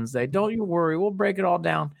on Wednesday. Don't you worry. We'll break it all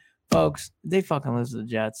down. Folks, they fucking lose to the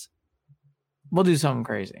Jets. We'll do something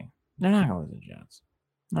crazy. They're not going to lose to the Jets.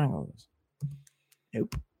 Not going to lose.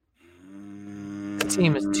 Nope. The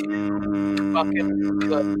team is too fucking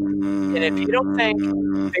good. And if you don't think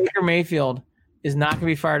Baker Mayfield is not going to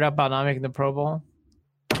be fired up about not making the Pro Bowl,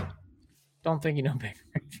 don't think you know Baker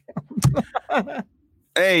Mayfield.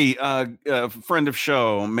 Hey, friend of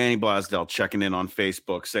show, Manny Blasdell, checking in on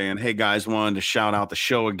Facebook saying, hey, guys, wanted to shout out the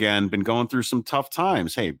show again. Been going through some tough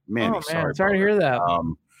times. Hey, Manny, sorry to hear that.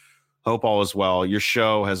 Hope all is well. Your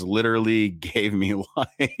show has literally gave me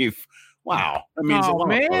life. Wow. That means a lot,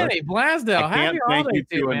 Manny Blasdell. Happy holidays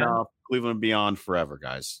to you, enough. Cleveland and beyond forever,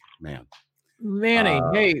 guys. Manny,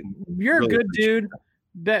 hey, you're really a good dude.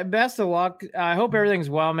 Best of luck. I hope everything's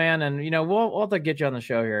well, man. And we'll have to get you on the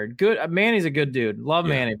show here. Good, Manny's a good dude. Love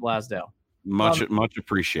Manny Blasdell. Much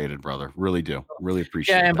appreciated, brother. Really do. Really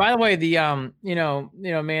appreciate it. Yeah, and by the way, the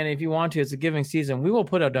Manny, if you want to, it's a giving season. We will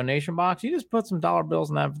put a donation box. You just put some dollar bills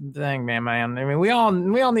in that thing, man. I mean, we all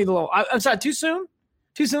need a little. I'm sorry, too soon?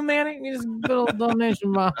 Too soon, Manny? You just put a little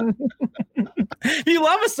donation box. You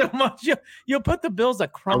love us so much. You'll put the bills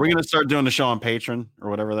that crumble. Are we going to start doing the show on Patreon or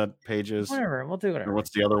whatever that page is? Whatever. We'll do whatever. Or what's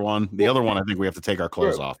the other one? The other one, I think we have to take our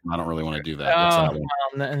clothes off. I don't really want to do that.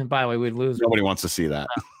 And by the way, we'd lose. Nobody wants to see that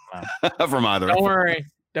from either. Don't worry.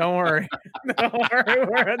 Don't worry. Don't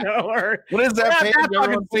worry. What is that page?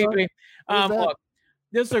 Look,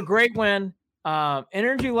 this is a great win.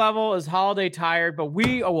 Energy level is holiday tired, but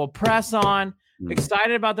we will press on.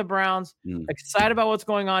 Excited about the Browns. Excited about what's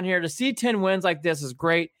going on here. To see 10 wins like this is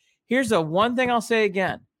great. Here's the one thing I'll say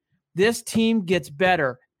again. This team gets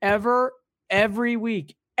better every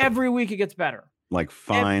week. Every week it gets better. Like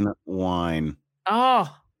fine wine.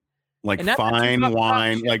 Oh. Like fine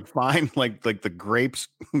wine. Like fine, like the grapes.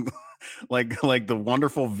 like the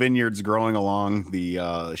wonderful vineyards growing along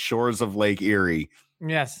the shores of Lake Erie.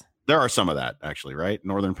 Yes. There are some of that, actually, right?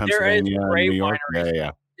 Northern Pennsylvania, New York. Wineries.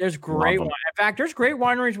 Yeah. There's great wine. In fact, there's great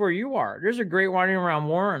wineries where you are. There's a great winery around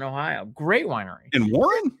Warren, Ohio. Great winery. In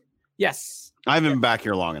Warren? Yes. I haven't been back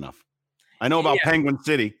here long enough. I know about Penguin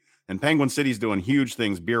City And Penguin City's doing huge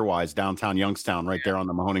things beer-wise downtown Youngstown, right there on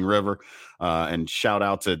the Mahoning River. And shout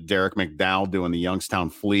out to Derek McDowell doing the Youngstown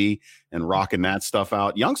Flea and rocking that stuff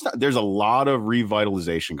out. Youngstown, there's a lot of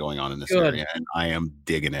revitalization going on in this area, and I am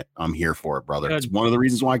digging it. I'm here for it, brother. It's one of the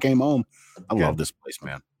reasons why I came home. I love this place,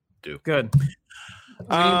 man. Dude. Good. Need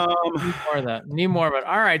more of that. Need more of it.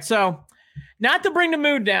 All right. So, not to bring the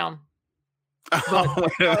mood down.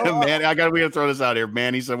 But, man, we gotta throw this out here.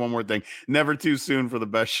 Manny said one more thing. Never too soon for the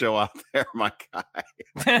best show out there, my guy.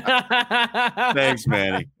 Thanks,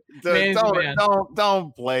 Manny.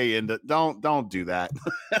 Don't play into. Don't do that.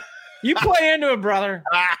 You play into it, brother.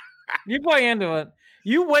 You play into it.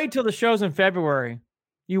 You wait till the show's in February.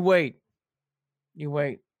 You wait.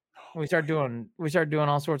 We start doing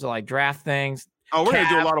all sorts of like draft things. Oh, we're gonna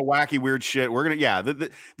do a lot of wacky, weird shit. We're gonna,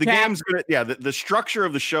 the game's gonna, the structure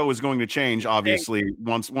of the show is going to change. Obviously,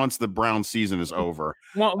 once the Brown season is over,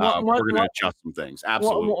 we're gonna adjust some things.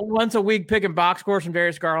 Absolutely, once a week, picking box scores from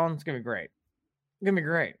Darius Garland. It's gonna be great. It's gonna be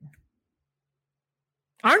great.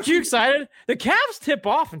 Aren't you excited? The Cavs tip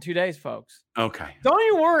off in 2 days, folks. Okay. Don't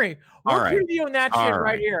you worry. We're right. previewing that shit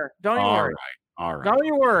right here. Don't you worry. All right. Don't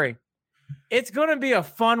you worry. It's gonna be a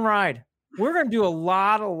fun ride. We're going to do a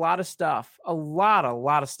lot of stuff, a lot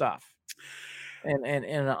of stuff, and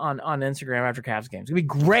on Instagram after Cavs games. It's going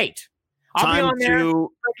to be great. I'll be on there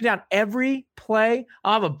breaking down every play.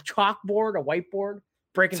 I'll have a chalkboard, a whiteboard,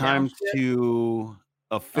 breaking down. Time to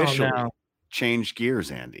officially change gears,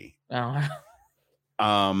 Andy.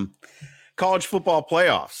 Oh. College football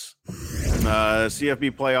playoffs.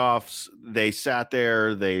 CFB playoffs, they sat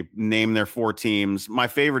there, they named their 4 teams. My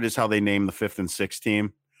favorite is how they named the 5th and 6th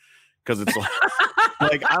team. Because it's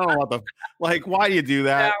like I don't know what why do you do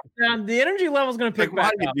that? Yeah, the energy level is going to pick back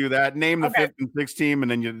up. Why do you do that? Name the 5th and 6th team, and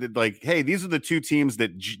then you like, hey, these are the 2 teams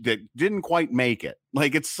that didn't quite make it.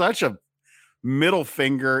 Like, it's such a middle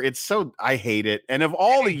finger. It's so, I hate it. And of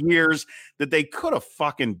all the years that they could have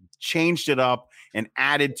fucking changed it up and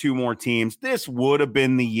added 2 more teams, this would have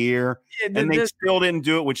been the year. And they still didn't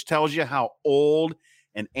do it, which tells you how old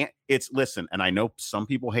and it's. Listen, and I know some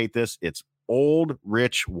people hate this. It's old,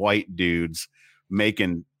 rich, white dudes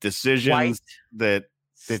making decisions that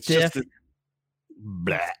it's stiff. just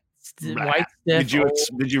blah, blah. White stiff.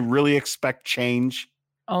 Did you really expect change?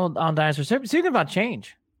 Oh, on Dinosaur. Speaking about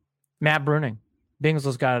change, Matt Bruning. Bengals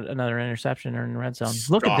just got another interception in the red zone.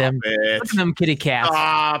 Look at them. Look at them kitty cats.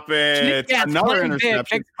 Stop it. Another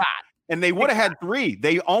interception. And they would have had 3.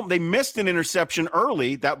 They missed an interception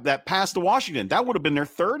early that passed to Washington. That would have been their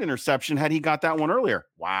 3rd interception had he got that one earlier.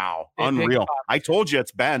 Wow. Unreal. I told you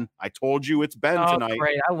it's Ben. Tonight.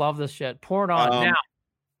 Great. I love this shit. Pour it on. Now.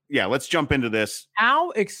 Yeah, let's jump into this.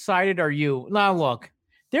 How excited are you? Now, look,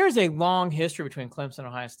 there's a long history between Clemson and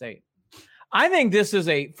Ohio State. I think this is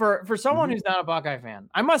for someone who's not a Buckeye fan,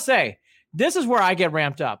 I must say, this is where I get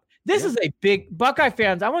ramped up. This is a big Buckeye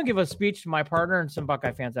fans. I want to give a speech to my partner and some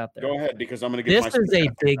Buckeye fans out there. Go ahead, because I'm going to get this is a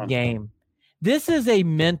big game. This is a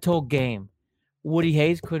mental game. Woody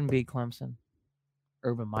Hayes couldn't beat Clemson.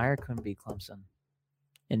 Urban Meyer couldn't beat Clemson.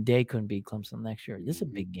 And Day couldn't beat Clemson next year. This is a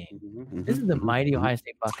big game. This is the mighty Ohio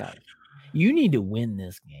State Buckeyes. You need to win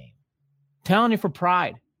this game. Telling you for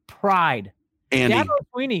pride. Pride. Andy. Dabo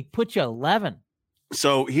Sweeney put you 11.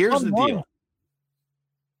 So here's the deal.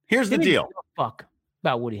 Here's the deal. Fuck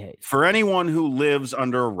about Woody Hayes. For anyone who lives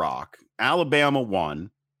under a rock, Alabama 1,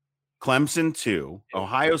 Clemson 2,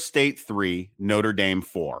 Ohio State 3, Notre Dame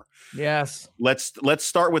 4. Yes. Let's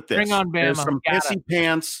start with this. Bring on Bama.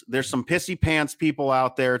 There's some pissy pants people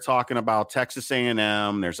out there talking about Texas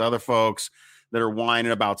A&M. There's other folks that are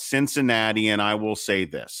whining about Cincinnati, and I will say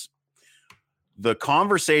this. The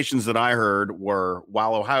conversations that I heard were,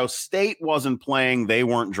 while Ohio State wasn't playing, they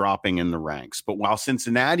weren't dropping in the ranks. But while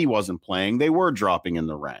Cincinnati wasn't playing, they were dropping in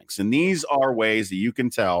the ranks. And these are ways that you can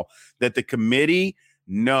tell that the committee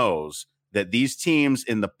knows that these teams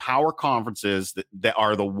in the power conferences that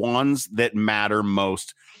are the ones that matter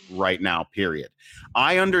most right now, period.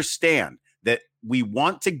 I understand that we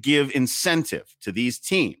want to give incentive to these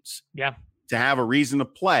teams. Yeah. To have a reason to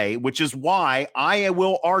play, which is why I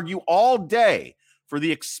will argue all day for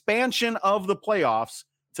the expansion of the playoffs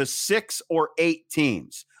to 6 or 8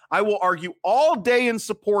 teams. I will argue all day in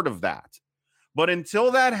support of that. But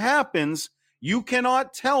until that happens, you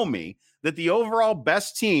cannot tell me that the overall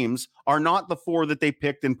best teams are not the 4 that they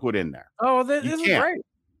picked and put in there. Oh, this is great.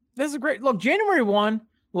 This is great. Look, January 1,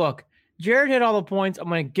 look, Jared hit all the points. I'm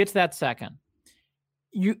going to get to that second.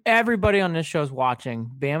 Everybody on this show is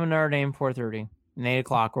watching Bama Notre Dame 4:30 and 8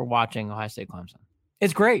 o'clock. We're watching Ohio State Clemson.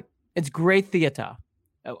 It's great. It's great theater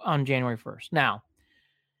on January 1st. Now,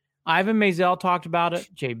 Ivan Maisel talked about it.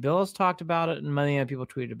 Jay Billis talked about it, and many other people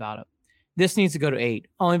tweeted about it. This needs to go to 8,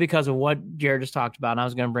 only because of what Jared just talked about, and I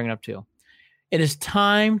was going to bring it up too. It is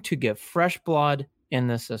time to get fresh blood in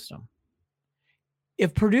this system.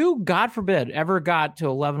 If Purdue, God forbid, ever got to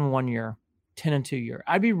 11-1 year, 10-2 year,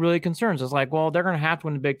 I'd be really concerned. It's like, well, they're going to have to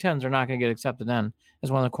win the Big Tens. They're not going to get accepted then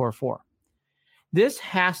as one of the core 4. This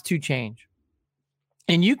has to change.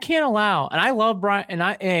 And you can't allow, and I love Brian, and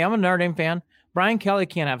I'm a Notre Dame fan. Brian Kelly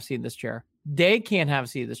can't have a seat in this chair. They can't have a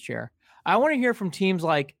seat in this chair. I want to hear from teams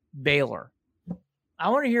like Baylor. I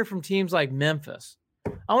want to hear from teams like Memphis.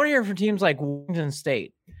 I want to hear from teams like Washington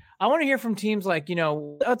State. I want to hear from teams like,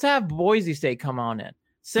 let's have Boise State come on in.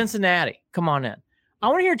 Cincinnati, come on in. I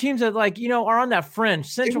want to hear teams that are on that fringe.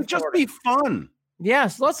 Central It would just Florida. be fun.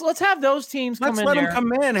 Yes, let's have those teams come in. Let's let them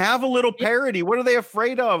come in, have a little parody. What are they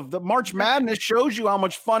afraid of? The March Madness shows you how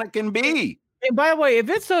much fun it can be. And by the way, if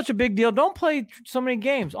it's such a big deal, don't play so many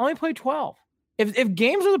games. Only play 12. If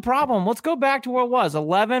games are the problem, let's go back to what it was.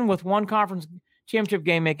 11 with one conference championship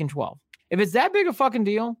game making 12. If it's that big a fucking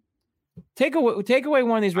deal, take away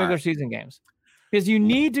one of these regular season games. Because you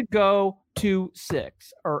need to go to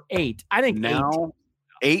 6 or 8. I think now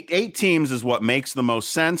 8 teams is what makes the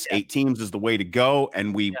most sense. Yeah. 8 teams is the way to go,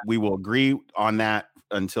 and we will agree on that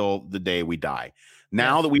until the day we die.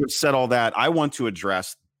 Now that we have said all that, I want to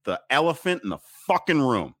address the elephant in the fucking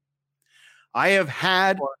room. I have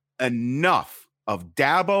had enough of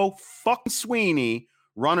Dabo fucking Sweeney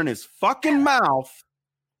running his fucking mouth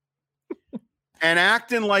and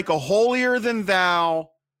acting like a holier than thou.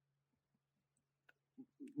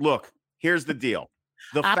 Look, here's the deal.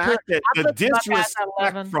 The fact that the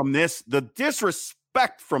disrespect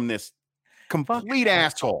from this complete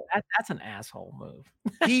asshole. That's an asshole move.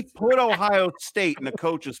 He put Ohio State in the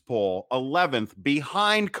coaches poll 11th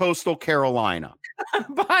behind Coastal Carolina.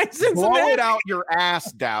 Behind Cincinnati. Blow it out your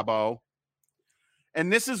ass, Dabo.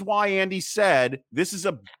 And this is why Andy said this is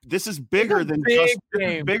bigger than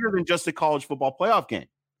just a college football playoff game.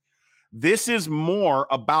 This is more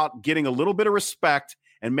about getting a little bit of respect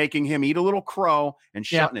and making him eat a little crow and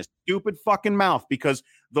shutting his stupid fucking mouth, because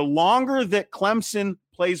the longer that Clemson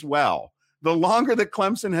plays well, the longer that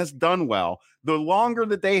Clemson has done well, the longer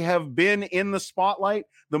that they have been in the spotlight,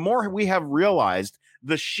 the more we have realized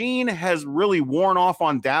the sheen has really worn off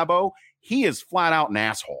on Dabo. He is flat out an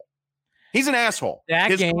asshole. He's an asshole.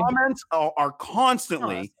 His comments are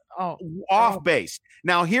constantly off base.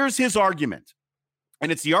 Now, here's his argument,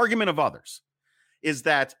 and it's the argument of others, is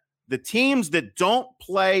that the teams that don't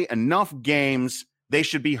play enough games, they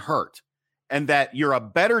should be hurt, and that you're a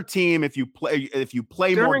better team if you play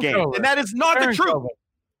more games. COVID. And that is not the truth.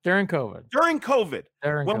 During COVID.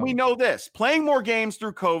 We know this, playing more games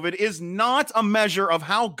through COVID is not a measure of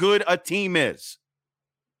how good a team is.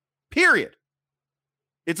 Period.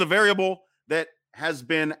 It's a variable that has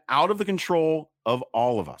been out of the control of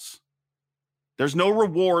all of us. There's no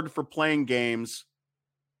reward for playing games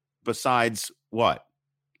besides what?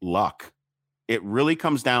 Luck. It really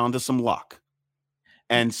comes down to some luck.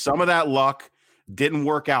 And some of that luck didn't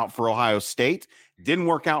work out for Ohio State, didn't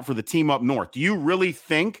work out for the team up north. Do you really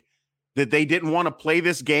think that they didn't want to play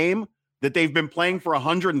this game that they've been playing for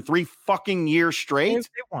 103 fucking years straight?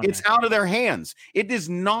 It's out of their hands. It is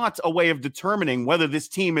not a way of determining whether this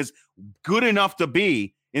team is good enough to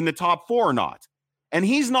be in the top 4 or not. And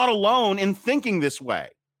he's not alone in thinking this way.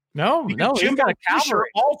 No,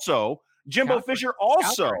 Jimbo Fisher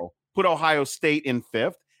also put Ohio State in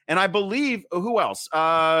 5th. And I believe, who else?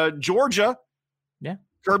 Georgia. Yeah.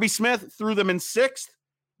 Kirby Smith threw them in 6th.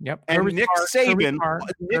 Yep. And Nick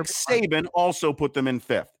Saban also put them in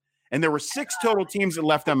 5th. And there were 6 total teams that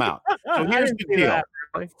left them out. So here's the deal.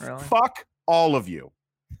 Really? Fuck all of you.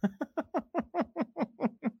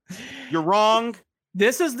 You're wrong.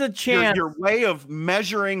 This is the chance. Your way of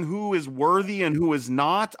measuring who is worthy and who is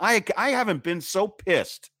not. I haven't been so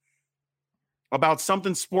pissed about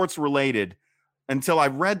something sports related until I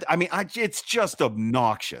read. It's just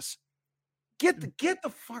obnoxious. Get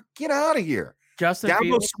out of here.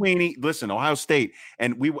 Dabo Sweeney, listen, Ohio State,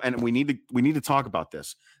 and we need to talk about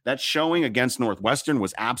this. That showing against Northwestern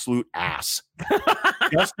was absolute ass.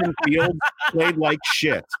 Justin Fields played like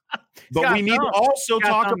shit. But we need to also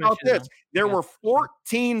talk about this. There were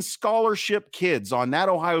 14 scholarship kids on that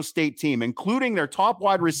Ohio State team, including their top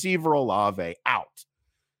wide receiver Olave, out.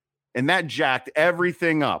 And that jacked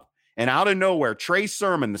everything up. And out of nowhere, Trey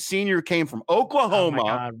Sermon, the senior, came from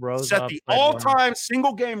Oklahoma, set the all-time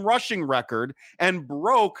single-game rushing record and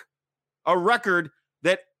broke a record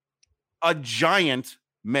that a giant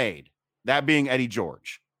made, that being Eddie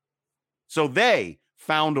George. So they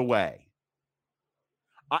found a way.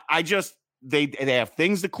 they have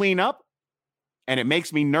things to clean up, and it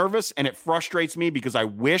makes me nervous and it frustrates me because I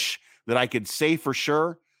wish that I could say for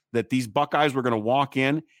sure that these Buckeyes were going to walk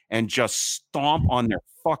in and just stomp on their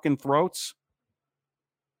fucking throats.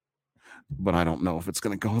 But I don't know if it's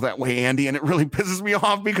going to go that way, Andy, and it really pisses me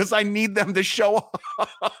off because I need them to show up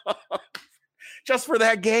just for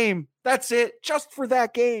that game. That's it. Just for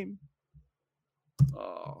that game.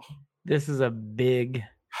 Oh, this is a big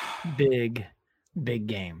game.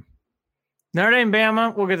 Notre Dame,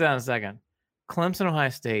 Bama. We'll get to that in a second. Clemson, Ohio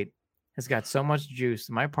State has got so much juice.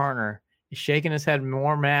 My partner is shaking his head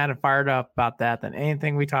more mad and fired up about that than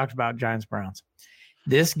anything we talked about Giants Browns.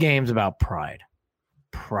 This game's about pride.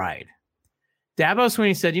 Dabo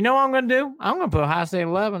Sweeney said, you know what I'm going to do? I'm going to put Ohio State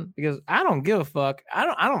 11 because I don't give a fuck. I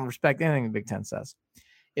don't respect anything the Big Ten says.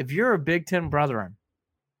 If you're a Big Ten brethren,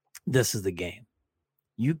 this is the game.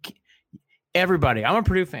 Everybody, I'm a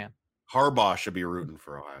Purdue fan. Harbaugh should be rooting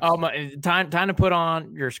for Ohio State. Oh, my, time to put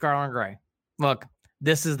on your scarlet and gray. Look,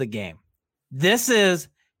 this is the game. This is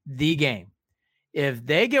the game. If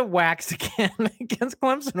they get waxed again against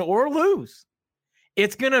Clemson or lose,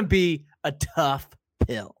 it's going to be a tough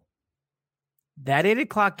pill. That 8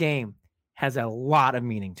 o'clock game has a lot of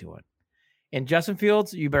meaning to it. And Justin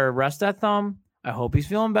Fields, you better rest that thumb. I hope he's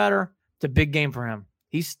feeling better. It's a big game for him.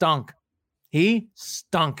 He stunk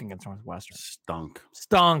against Northwestern.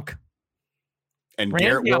 Stunk. And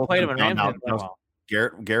Garrett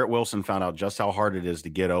Wilson found out just how hard it is to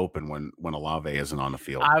get open when Olave isn't on the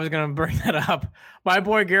field. I was going to bring that up. My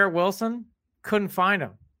boy Garrett Wilson couldn't find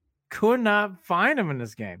him. Could not find him in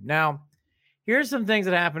this game. Now, here's some things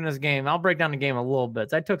that happened in this game. I'll break down the game a little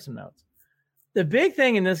bit. So I took some notes. The big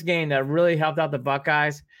thing in this game that really helped out the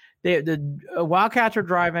Buckeyes, the Wildcats were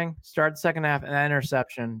driving, start the second half, and that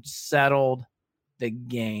interception settled the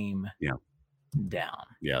game down.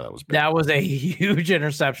 Yeah, that was big. That was a huge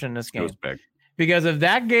interception in this game. It was big. Because if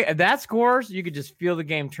that scores, you could just feel the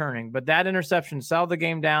game turning. But that interception settled the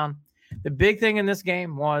game down. The big thing in this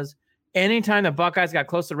game was anytime the Buckeyes got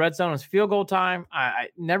close to red zone, it was field goal time. I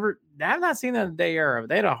have not seen that in the day era.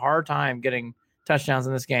 They had a hard time getting touchdowns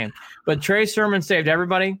in this game. But Trey Sermon saved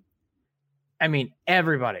everybody. I mean,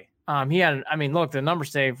 everybody. Look, the number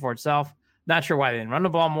saved for itself. Not sure why they didn't run the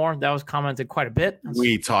ball more. That was commented quite a bit.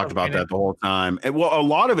 We talked about that the whole time. Well, a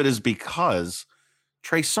lot of it is because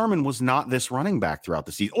Trey Sermon was not this running back throughout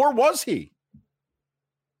the season. Or was he?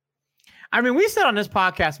 I mean, we said on this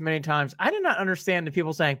podcast many times, I did not understand the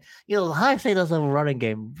people saying, Ohio State doesn't have a running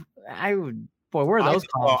game. Where are those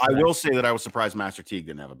calls? I will say that I was surprised Master Teague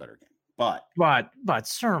didn't have a better game. But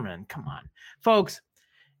Sermon, come on. Folks,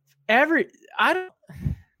 there's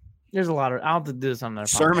a lot of, I'll have to do this on their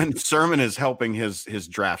podcast. Sermon is helping his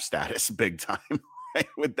draft status big time right,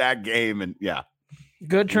 with that game. And yeah.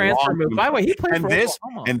 Good transfer move. By the way, he played for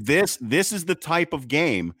Oklahoma. And this is the type of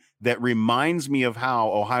game that reminds me of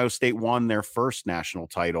how Ohio State won their first national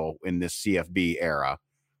title in this CFB era.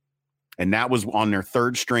 And that was on their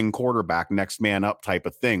third string quarterback, next man up type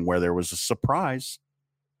of thing, where there was a surprise.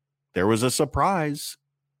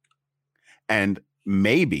 And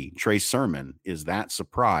maybe Trey Sermon is that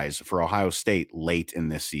surprise for Ohio State late in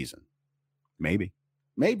this season. Maybe.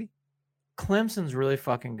 Clemson's really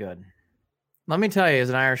fucking good. Let me tell you, as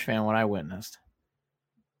an Irish fan, what I witnessed.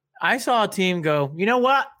 I saw a team go, you know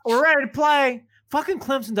what? We're ready to play. Fucking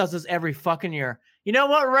Clemson does this every fucking year. You know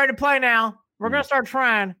what? We're ready to play now. We're going to start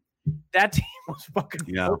trying. That team was fucking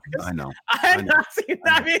focused. I know. I had not seen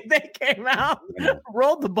that. I mean, they came out,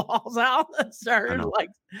 rolled the balls out, and started like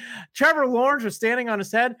Trevor Lawrence was standing on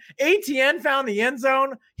his head. ATN found the end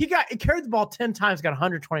zone. He carried the ball 10 times, got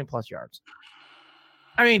 120 plus yards.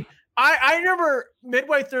 I mean, I remember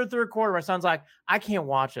midway through the third quarter, my son's like, I can't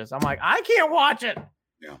watch this. I'm like, I can't watch it.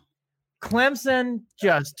 Yeah. Clemson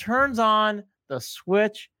just turns on the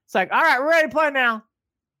switch. It's like, all right, we're ready to play now.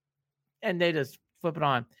 And they just flip it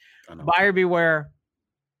on. Buyer beware.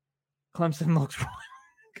 Clemson looks wrong.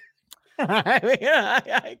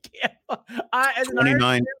 I can't.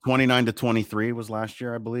 29-23 was last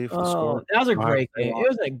year, I believe. Oh, that was a great game. It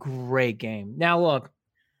was a great game. Now look,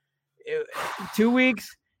 2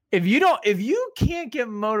 weeks. If you can't get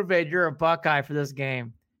motivated, you're a Buckeye for this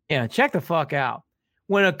game. Yeah, check the fuck out.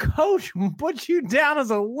 When a coach puts you down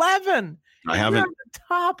as 11, I haven't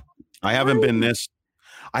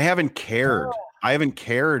cared. Oh. I haven't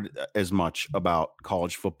cared as much about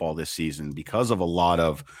college football this season because of a lot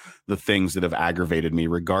of the things that have aggravated me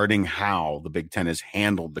regarding how the Big Ten has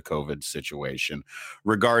handled the COVID situation,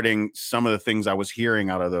 regarding some of the things I was hearing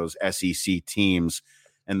out of those SEC teams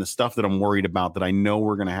and the stuff that I'm worried about that I know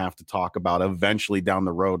we're going to have to talk about eventually down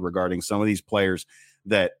the road regarding some of these players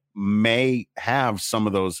that may have some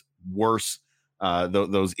of those worse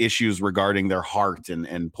those issues regarding their heart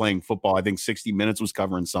and playing football. I think 60 Minutes was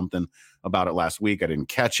covering something about it last week. I didn't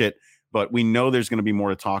catch it, but we know there's going to be more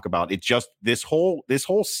to talk about. It just this whole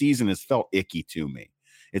season has felt icky to me.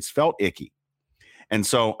 It's felt icky. And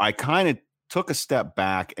so I kind of took a step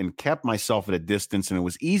back and kept myself at a distance, and it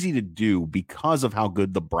was easy to do because of how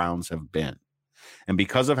good the Browns have been and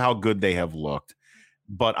because of how good they have looked.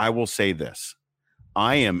 But I will say this,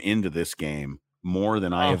 I am into this game more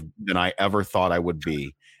than I ever thought I would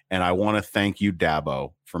be. And I want to thank you,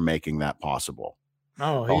 Dabo, for making that possible.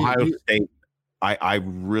 Ohio State, I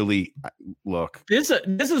really look. This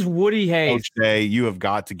is Woody Hayes. Coach Day, you have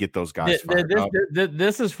got to get those guys fired up.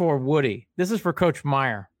 This is for Woody. This is for Coach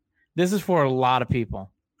Meyer. This is for a lot of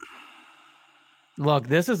people. Look,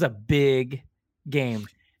 this is a big game.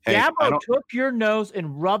 Hey, Dabo took your nose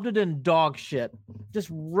and rubbed it in dog shit. Just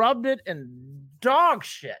rubbed it in dog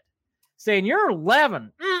shit. Saying, you're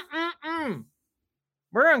 11.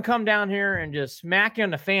 We're going to come down here and just smack you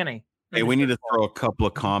in the fanny. Hey, we need to throw a couple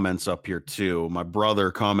of comments up here, too. My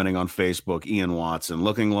brother commenting on Facebook, Ian Watson,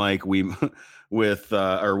 looking like we might get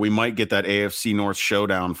that AFC North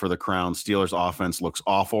showdown for the crown. Steelers offense looks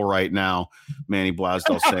awful right now. Manny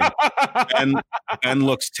Blasdell saying, Ben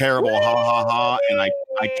looks terrible. Ha, ha, ha. And I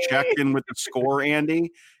checked in with the score,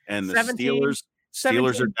 Andy, and the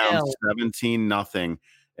Steelers are down 17-0.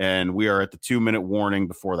 And we are at the 2-minute warning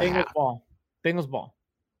before the half. Bengals ball.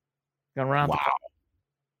 Going around.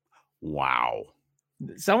 Wow.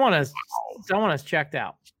 Someone has checked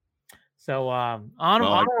out. So on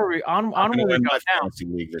we go now. Fantasy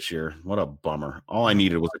league this year. What a bummer. All I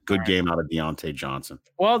needed was a good game out of Deontay Johnson.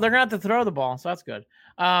 Well, they're gonna have to throw the ball, so that's good.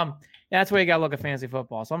 That's why you gotta look at fantasy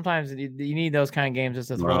football. Sometimes you need those kind of games just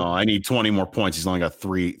to throw. No, I need 20 more points. He's only got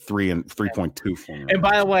 3 and 3.2 for me. And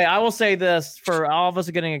by the way, I will say this for all of us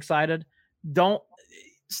getting excited: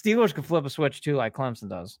 Steelers can flip a switch too, like Clemson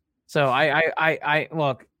does. So I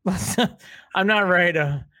look. I'm not ready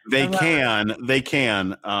to. They can.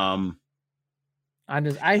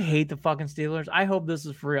 I hate the fucking Steelers. I hope this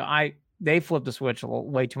is for real. They flipped the switch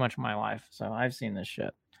way too much in my life, so I've seen this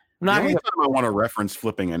shit. The only time I want to reference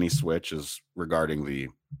flipping any switch is regarding the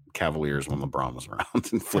Cavaliers when LeBron was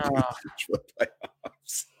around and flipping the switch for the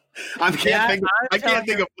playoffs. I can't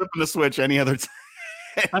think of flipping the switch any other time.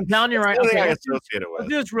 I'm telling you right now. Let's do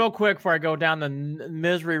this real quick before I go down the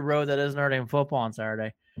misery road that is Notre Dame football on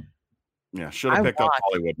Saturday. Yeah, should have picked up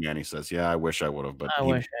Hollywood, man. He says, "Yeah, I wish I would have, but he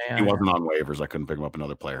wasn't on waivers. I couldn't pick him up.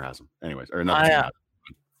 Another player has him, anyways, or another team has him."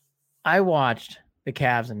 I watched the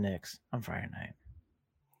Cavs and Knicks on Friday night,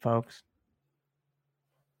 folks.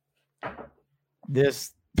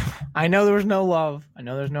 I know there was no love. I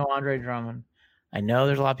know there's no Andre Drummond. I know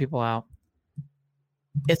there's a lot of people out.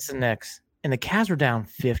 It's the Knicks, and the Cavs were down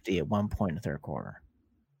 50 at one point in the third quarter.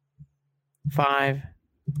 5-0.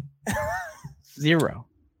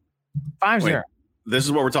 5-0. This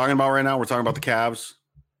is what we're talking about right now. We're talking about the Cavs.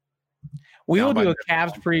 We will do a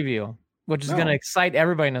Cavs preview, which is going to excite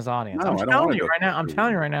everybody in this audience. I'm telling you right now.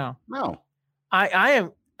 No.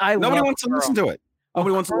 Nobody wants to listen to it.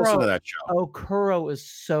 Nobody wants to listen to that show. Okoro is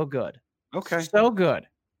so good. Okay. So good.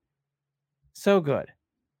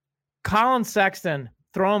 Colin Sexton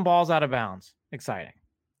throwing balls out of bounds. Exciting.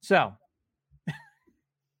 So.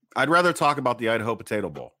 I'd rather talk about the Idaho Potato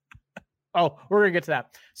Bowl. Oh, we're going to get to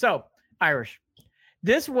that. So, Irish.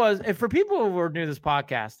 This was, for people who are new to this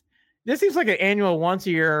podcast, this seems like an annual once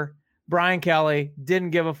a year, Brian Kelly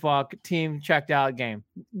didn't give a fuck, team checked out game.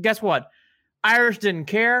 Guess what? Irish didn't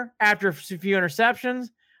care. After a few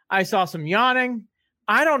interceptions, I saw some yawning.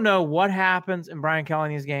 I don't know what happens in Brian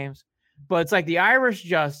Kelly in these games, but it's like the Irish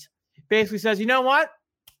just basically says, you know what?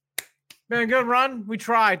 Been a good run. We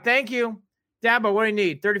tried. Thank you. Dabo, what do you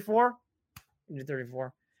need? 34? You need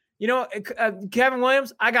 34. You know, Kevin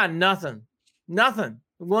Williams, I got nothing.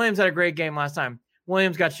 Williams had a great game last time.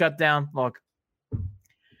 Williams got shut down. Look,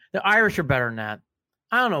 the Irish are better than that.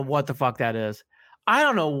 I don't know what the fuck that is. I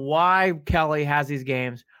don't know why Kelly has these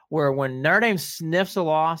games where when Notre Dame sniffs a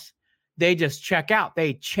loss, they just check out.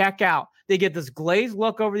 They get this glazed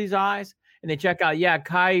look over these eyes, and they check out. Yeah,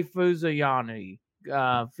 Kai Fuzuyani.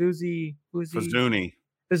 Fuzuni.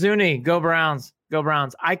 Go Browns.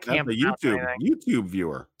 I can't. That's a YouTube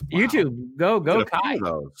viewer. Wow. YouTube. Go Kai.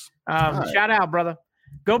 Shout out, brother.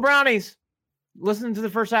 Go Brownies. Listen to the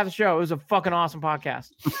first half of the show. It was a fucking awesome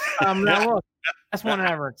podcast. Now look, best one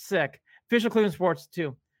ever. It's sick. Official Cleveland Sports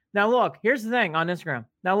too. Now look, here's the thing on Instagram.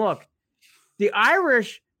 Now look, the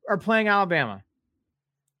Irish are playing Alabama.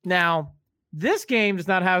 Now, this game does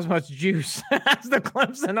not have as much juice as the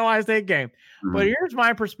Clemson Ohio State game. Mm-hmm. But here's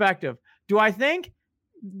my perspective. Do I think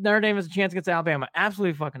Notre Dame has a chance against Alabama?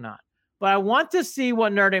 Absolutely fucking not. But I want to see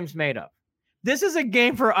what Notre Dame's made of. This is a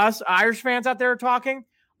game for us Irish fans out there talking.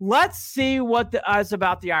 Let's see what it's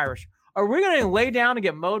about the Irish. Are we going to lay down and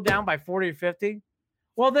get mowed down by 40 to 50?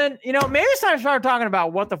 Well, then, maybe it's time to start talking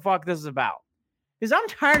about what the fuck this is about. Because I'm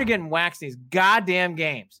tired of getting waxed in these goddamn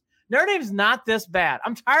games. Notre Dame's not this bad.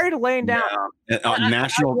 I'm tired of laying down. Yeah.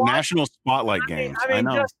 National spotlight games. I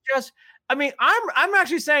know. I'm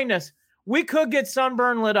actually saying this. We could get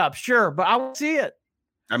sunburn lit up, sure, but I won't see it.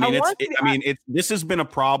 This has been a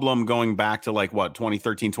problem going back to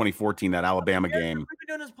 2013, 2014, that Alabama game. We've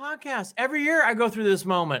been doing this podcast every year. I go through this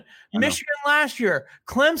moment. Michigan last year,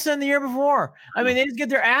 Clemson the year before. They just get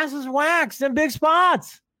their asses waxed in big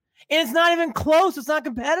spots, and it's not even close. It's not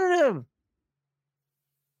competitive.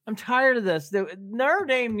 I'm tired of this. Notre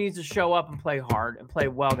Dame needs to show up and play hard and play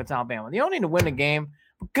well against Alabama. They don't need to win the game.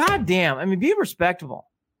 But goddamn, be respectable.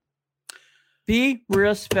 Be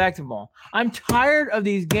respectable. I'm tired of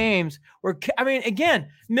these games where, again,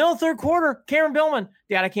 middle third quarter, Cameron Billman,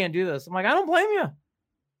 Dad, I can't do this. I'm like, I don't blame you.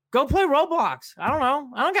 Go play Roblox. I don't know.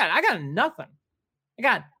 I got nothing. I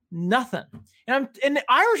got nothing. And the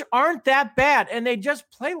Irish aren't that bad, and they just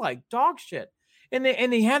play like dog shit. And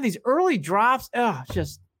they have these early drops. Oh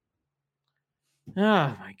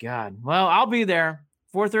my God. Well, I'll be there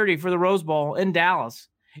 4:30 for the Rose Bowl in Dallas.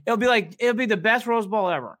 It'll be the best Rose Bowl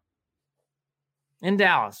ever. In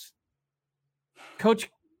Dallas. Coach,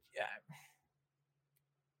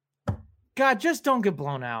 God, just don't get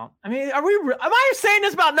blown out. Am I saying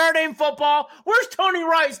this about Notre Dame football? Where's Tony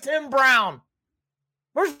Rice, Tim Brown?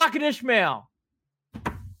 Where's Lockett Ishmael?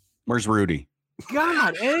 Where's Rudy?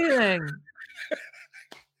 God, anything.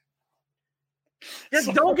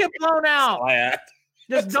 Just don't get blown out.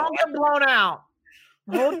 Just don't get blown out.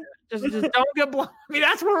 Just don't get blown.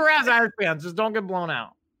 That's where we're at as Irish fans. Just don't get blown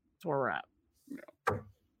out. That's where we're at.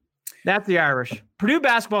 That's the Irish. Purdue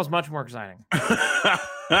basketball is much more exciting.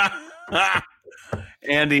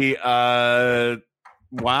 Andy, wow.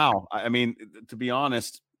 To be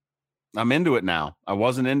honest, I'm into it now. I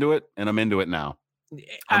wasn't into it, and I'm into it now.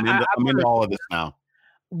 I'm into all of this now.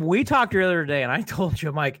 We talked earlier today, and I told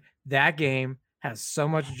you, Mike, that game has so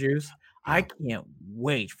much juice. I can't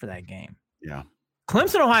wait for that game. Yeah.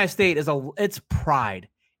 Clemson, Ohio State it's pride.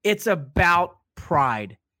 It's about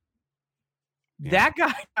pride. Yeah. That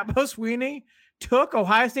guy, Dabo Sweeney, took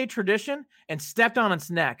Ohio State tradition and stepped on its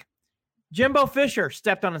neck. Jimbo Fisher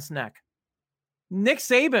stepped on its neck. Nick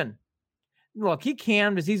Saban, look, he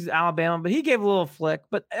can because he's Alabama, but he gave a little flick.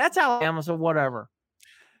 But that's Alabama, so whatever.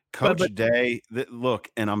 Coach Day, look,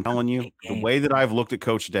 and I'm telling you, the way that I've looked at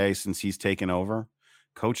Coach Day since he's taken over,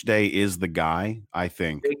 Coach Day is the guy, I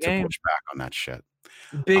think, to push back on that shit.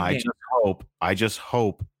 I just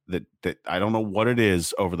hope that I don't know what it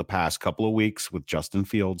is over the past couple of weeks with Justin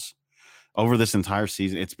Fields, over this entire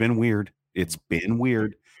season. It's been weird. It's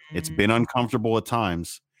been uncomfortable at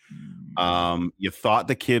times. You thought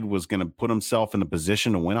the kid was going to put himself in a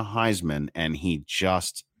position to win a Heisman, and he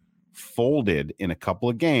just folded in a couple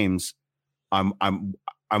of games. I'm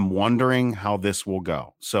wondering how this will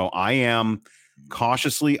go. So I am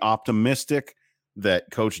cautiously optimistic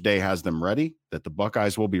that Coach Day has them ready, that the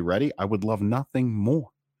Buckeyes will be ready. I would love nothing more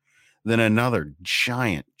than another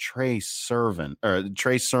giant Trey Sermon, a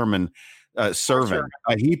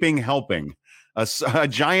heaping helping, a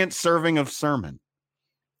giant serving of sermon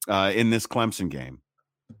in this Clemson game,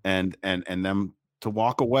 and them to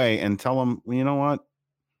walk away and tell them, well, you know what,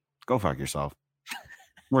 go fuck yourself.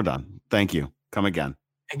 We're done. Thank you. Come again.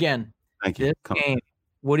 Thank you. This game.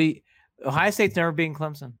 Ohio State's never beaten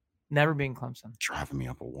Clemson. Never beaten Clemson. Driving me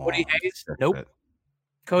up a wall. Woody Hayes? Nope.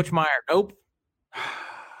 Coach Meyer? Nope.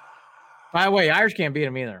 By the way, Irish can't beat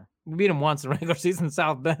him either. We beat him once in the regular season in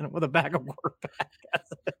South Bend with a backup quarterback.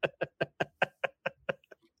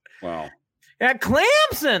 Wow. At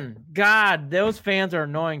Clemson, God, those fans are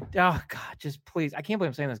annoying. Oh, God, just please. I can't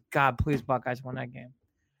believe I'm saying this. God, please, Buckeyes win that game.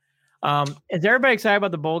 Is everybody excited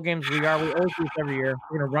about the bowl games? We are. We always do this every year.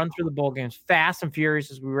 We're going to run through the bowl games fast and furious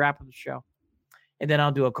as we wrap up the show. And then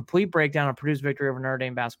I'll do a complete breakdown of Purdue's victory over Notre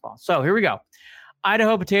Dame basketball. So here we go.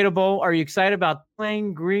 Idaho Potato Bowl. Are you excited about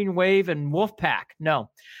playing Green Wave and Wolfpack?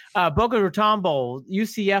 No. Boca Raton Bowl,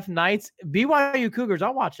 UCF Knights, BYU Cougars.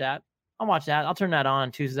 I'll watch that. I'll turn that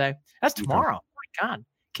on Tuesday. That's tomorrow. Oh, my God.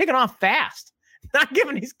 Kicking off fast. Not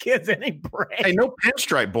giving these kids any break. Hey, no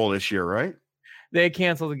Pinstripe Bowl this year, right? They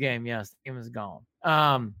canceled the game. Yes, the game is gone.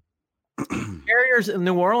 Carriers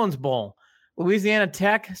New Orleans Bowl, Louisiana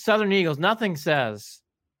Tech, Southern Eagles. Nothing says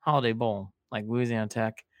Holiday Bowl like Louisiana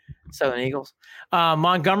Tech, Southern Eagles.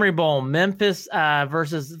 Montgomery Bowl, Memphis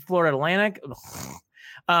versus Florida Atlantic.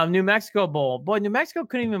 New Mexico Bowl. Boy, New Mexico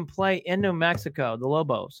couldn't even play in New Mexico, the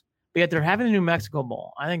Lobos. But yet they're having the New Mexico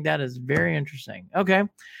Bowl. I think that is very interesting. Okay.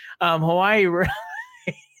 Hawaii.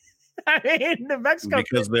 I mean, New Mexico.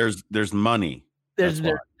 Because there's money. There's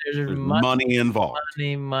money involved.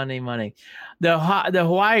 Money. The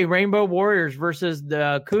Hawaii Rainbow Warriors versus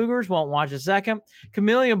the Cougars. Won't watch a second.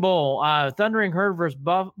 Camellia Bowl. Thundering Herd versus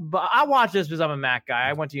Buff. I watch this because I'm a Mac guy.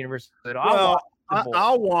 I went to University.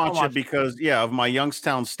 I'll watch it because of my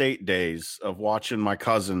Youngstown State days of watching my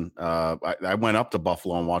cousin. I went up to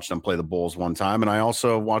Buffalo and watched them play the Bulls one time, and I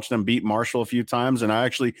also watched them beat Marshall a few times. And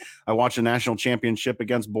I watched a national championship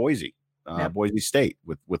against Boise. Boise State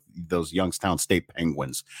with those Youngstown State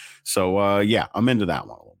Penguins. So I'm into that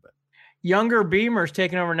one a little bit. Younger Beamers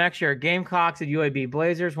taking over next year. Gamecocks at UAB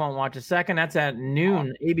Blazers. Won't watch a second. That's at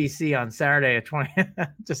noon ABC on Saturday at 20.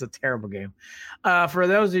 Just a terrible game. For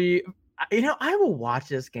those of you, I will watch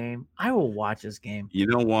this game. You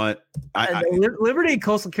know what? Liberty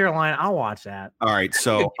Coastal Carolina. I'll watch that. All right.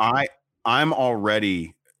 So I'm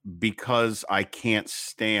already, because I can't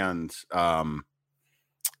stand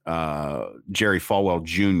Jerry Falwell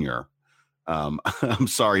Jr. I'm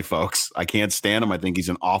sorry, folks. I can't stand him. I think he's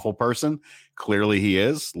an awful person. Clearly he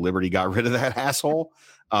is. Liberty got rid of that asshole.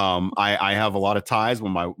 I have a lot of ties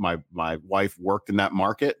when my wife worked in that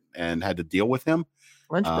market and had to deal with him.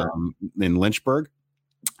 In Lynchburg.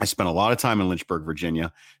 I spent a lot of time in Lynchburg,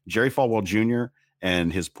 Virginia. Jerry Falwell Jr.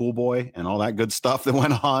 and his pool boy and all that good stuff that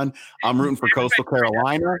went on. I'm rooting for Coastal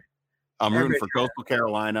Carolina. Coastal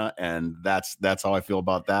Carolina, and that's how I feel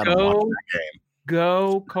about that. I'm watching that game.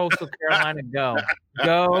 Go Coastal Carolina, go.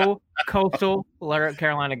 Go Coastal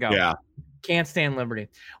Carolina, go. Yeah. Can't stand Liberty.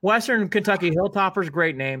 Western Kentucky Hilltoppers,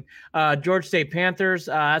 great name. Georgia State Panthers,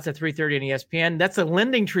 that's at 3:30 on ESPN. That's a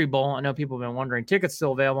Lending Tree Bowl. I know people have been wondering. Tickets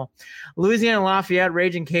still available. Louisiana Lafayette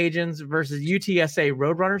Raging Cajuns versus UTSA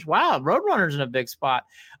Roadrunners. Wow, Roadrunners in a big spot.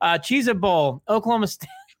 Cheez-It Bowl, Oklahoma State,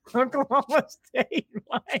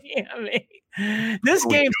 Miami. This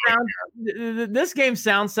game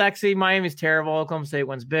sounds sexy. Miami's terrible. Oklahoma State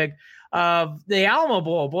wins big. The Alamo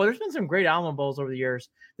Bowl. Boy, there's been some great Alamo Bowls over the years.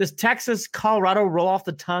 This Texas Colorado roll off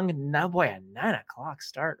the tongue. No, boy, a 9:00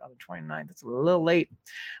 start on the 29th. That's a little late.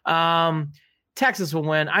 Texas will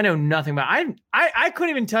win. I know nothing about. I couldn't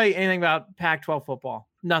even tell you anything about Pac-12 football.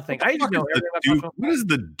 Nothing. I just know everything about football. What is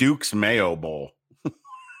the Duke's Mayo Bowl?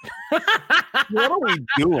 What are we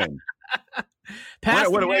doing? Is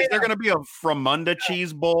there going to be a Fromunda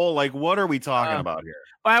cheese bowl? Like, what are we talking about here?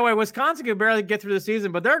 By the way, Wisconsin could barely get through the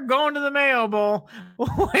season, but they're going to the Mayo Bowl.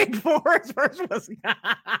 Wake Forest versus Wisconsin.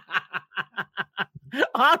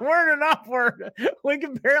 Onward and upward. We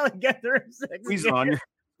can barely get through 6 Squeeze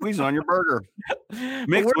on your burger.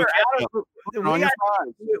 We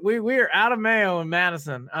are out of mayo in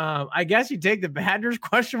Madison. I guess you take the Badgers ?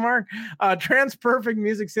 Trans Perfect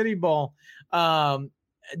Music City Bowl.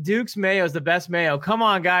 Duke's Mayo is the best mayo. Come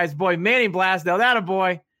on, guys. Boy, Manny Blasdale. That a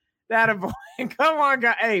boy. Come on,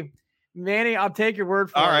 guys. Hey, Manny, I'll take your word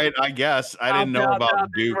for it. All right, I guess. I didn't know about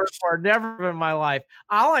Duke's. Never in my life.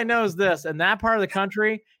 All I know is this. In that part of the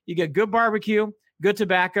country, you get good barbecue, good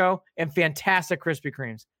tobacco, and fantastic Krispy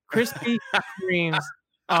Kremes. Krispy Kremes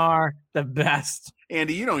are the best.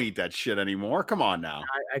 Andy, you don't eat that shit anymore. Come on now.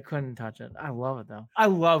 I couldn't touch it. I love it, though. I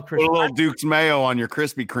love Krispy Kreme. Put a little Duke's Mayo on your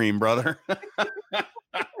Krispy Kreme, brother.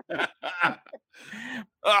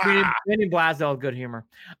 Manny Blasdale, good humor.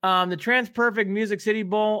 The Trans Perfect Music City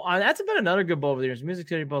Bowl. That's been another good bowl over the years. Music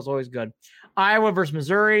City Bowl is always good. Iowa versus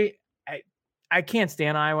Missouri. I can't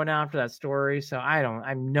stand Iowa now after that story, so I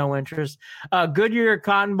have no interest. Goodyear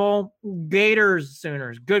Cotton Bowl. Gators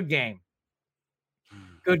Sooners. Good game.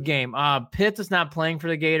 Pitt is not playing for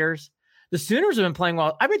the Gators. The Sooners have been playing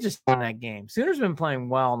well. I've been just in that game. Sooners have been playing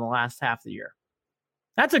well in the last half of the year.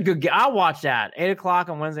 That's a good game. I'll watch that. 8:00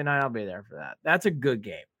 on Wednesday night. I'll be there for that. That's a good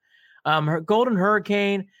game. Golden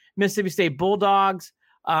Hurricane, Mississippi State Bulldogs.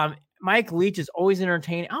 Mike Leach is always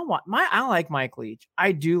entertaining. I like Mike Leach.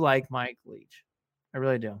 I do like Mike Leach. I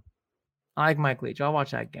really do. I like Mike Leach. I'll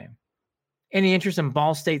watch that game. Any interest in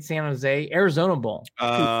Ball State, San Jose, Arizona Bowl?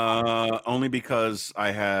 Only because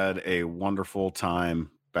I had a wonderful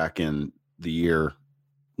time back in the year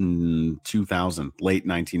 2000, late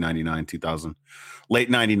 1999, 2000, late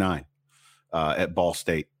 99 at Ball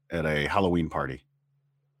State at a Halloween party.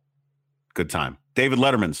 Good time. David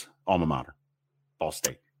Letterman's alma mater, Ball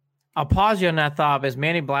State. I'll pause you on that thought as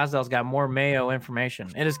Manny Blasdale's got more mayo information.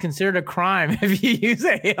 It is considered a crime if you use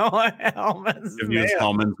Hellman's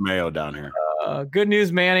mayo down here. Good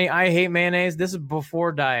news, Manny. I hate mayonnaise. This is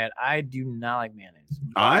before diet. I do not like mayonnaise.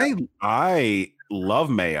 I love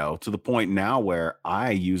mayo to the point now where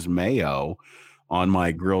I use mayo on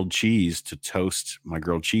my grilled cheese to toast my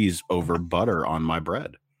grilled cheese over butter on my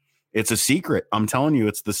bread. It's a secret. I'm telling you,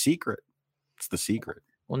 it's the secret. It's the secret.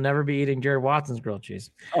 We'll never be eating Jared Watson's grilled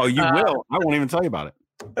cheese. Oh, you will. I won't even tell you about it.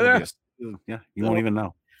 Yeah, you won't even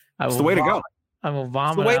know. It's the way to go. I will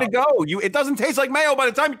vomit. It's the way to go. It doesn't taste like mayo by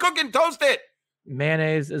the time you cook it and toast it.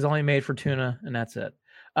 Mayonnaise is only made for tuna, and that's it.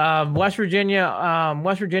 West Virginia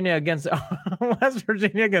against West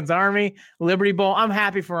Virginia against Army, Liberty Bowl. I'm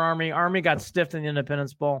happy for Army. Army got stiffed in the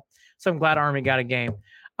Independence Bowl, so I'm glad Army got a game.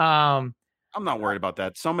 I'm not worried about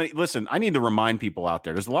that. Listen, I need to remind people out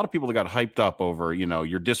there. There's a lot of people that got hyped up over,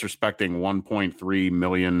 you're disrespecting 1.3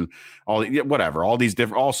 million, all these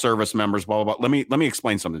different, all service members, blah, blah, blah. Let me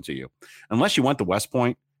explain something to you. Unless you went to West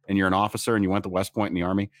Point and you're an officer and you went to West Point in the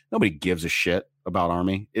Army, nobody gives a shit about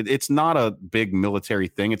Army. It's not a big military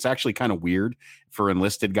thing. It's actually kind of weird for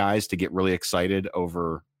enlisted guys to get really excited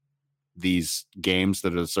over these games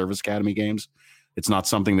that are the service academy games. It's not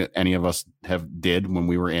something that any of us did when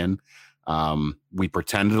we were in. We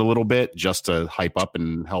pretended a little bit just to hype up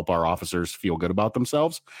and help our officers feel good about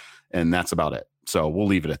themselves. And that's about it. So we'll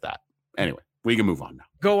leave it at that. Anyway, we can move on now.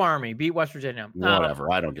 Go Army, beat West Virginia.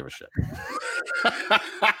 Whatever. I don't give a shit.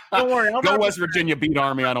 Don't worry. Go West Virginia, beat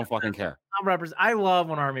Army. I don't fucking care. I love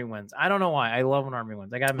when Army wins. I don't know why. I love when Army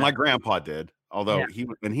wins. My grandpa did, although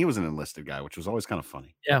he was an enlisted guy, which was always kind of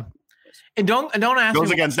funny. Yeah. And don't ask goes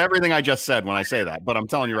me against everything I just said when I say that, but I'm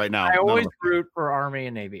telling you right now. I always root for Army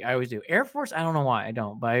and Navy. I always do. Air Force, I don't know why I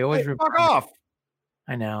don't, but I always root fuck for off.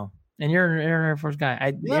 I know. And you're an Air Force guy.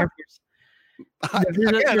 Air Force.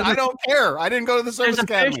 I don't care. I didn't go to the service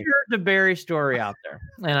academy. There's a Fisher DeBerry story out there,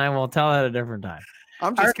 and I will tell that at a different time.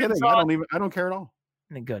 I'm just kidding. I don't care at all.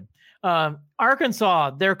 Good.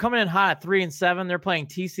 Arkansas, they're coming in hot at 3-7. They're playing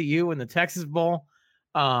TCU in the Texas Bowl.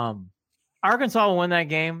 Arkansas will win that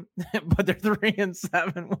game, but they're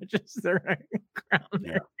 3-7, which is they're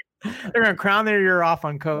gonna crown their year off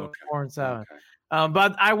on coach 4-7. Okay.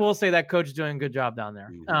 But I will say that coach is doing a good job down there.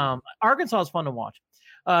 Arkansas is fun to watch.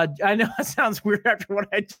 I know it sounds weird after what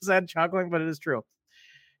I just said, chuckling, but it is true.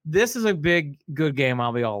 This is a good game.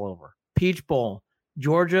 I'll be all over. Peach Bowl,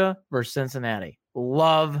 Georgia versus Cincinnati.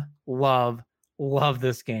 Love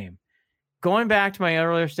this game. Going back to my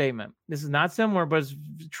earlier statement, this is not similar, but it's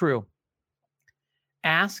true.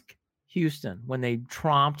 Ask Houston when they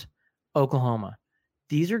tromped Oklahoma.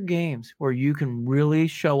 These are games where you can really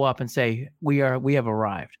show up and say, we have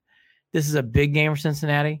arrived. This is a big game for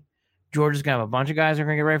Cincinnati. Georgia's going to have a bunch of guys that are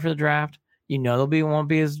going to get ready for the draft. Won't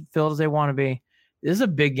be as filled as they want to be. This is a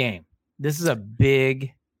big game. This is a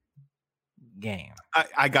big game.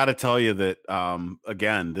 I got to tell you that,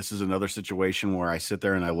 again, this is another situation where I sit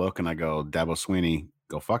there and I look and I go, Dabo Sweeney,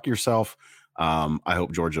 go fuck yourself. I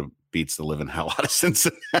hope Georgia beats the living hell out of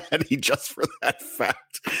Cincinnati just for that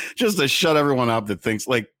fact, just to shut everyone up that thinks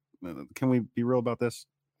can we be real about this?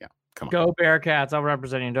 Yeah. Come on. Go Bearcats. I'll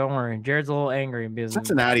represent you. Don't worry. Jared's a little angry.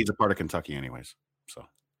 Cincinnati's a part of Kentucky anyways. So.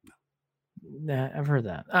 Yeah, I've heard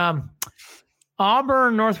that.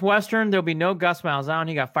 Auburn, Northwestern, there'll be no Gus Malzahn.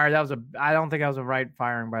 He got fired. I don't think that was a right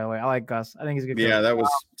firing, by the way. I like Gus. I think he's a good coach. Yeah, that was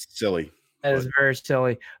silly. That is very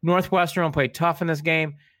silly. Northwestern will play tough in this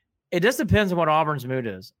game. It just depends on what Auburn's mood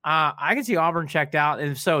is. I can see Auburn checked out,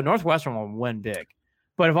 and so Northwestern will win big.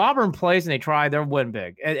 But if Auburn plays and they try, they'll win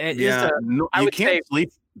big.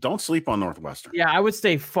 Don't sleep on Northwestern. Yeah, I would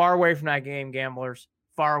stay far away from that game, gamblers.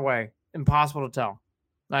 Far away. Impossible to tell.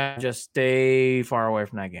 I just stay far away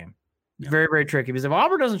from that game. Yeah. Very, very tricky. Because if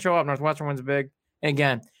Auburn doesn't show up, Northwestern wins big. And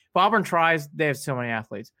again, if Auburn tries, they have so many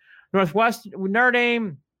athletes. Notre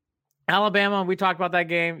Dame, Alabama, we talked about that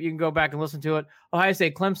game. You can go back and listen to it. Ohio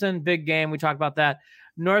State, Clemson, big game. We talked about that.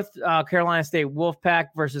 North Carolina State, Wolfpack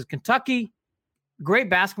versus Kentucky. Great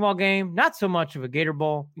basketball game. Not so much of a Gator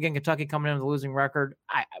Bowl. Again, Kentucky coming in with a losing record.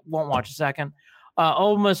 I won't watch a second.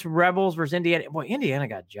 Ole Miss Rebels versus Indiana. Boy, Indiana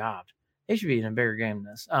got jobbed. They should be in a bigger game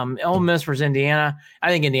than this. Ole Miss versus Indiana. I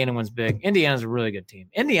think Indiana wins big. Indiana's a really good team.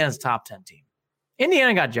 Indiana's a top 10 team.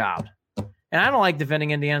 Indiana got jobbed. And I don't like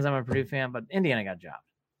defending Indiana. I'm a Purdue fan, but Indiana got jobbed.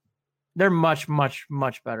 They're much, much,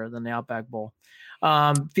 much better than the Outback Bowl.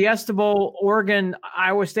 Fiesta Bowl, Oregon,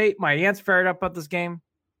 Iowa State. My aunt's fired up about this game.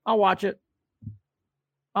 I'll watch it.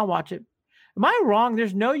 Am I wrong?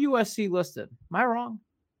 There's no USC listed. Am I wrong?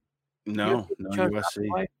 No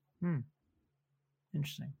USC.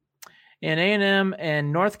 Interesting. And A&M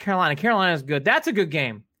and North Carolina. Carolina is good. That's a good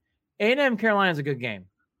game. A&M Carolina is a good game.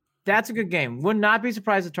 That's a good game. Would not be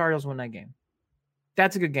surprised if Tar Heels win that game.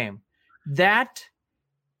 That's a good game. That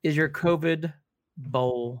is your COVID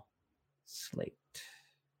Bowl slate.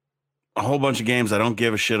 A whole bunch of games I don't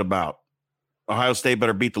give a shit about. Ohio State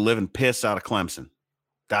better beat the living piss out of Clemson.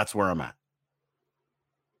 That's where I'm at.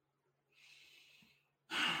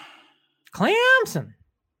 Clemson.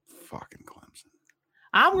 Fucking Clemson.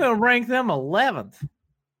 I'm going to rank them 11th.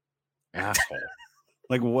 Asshole.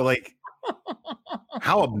 Like,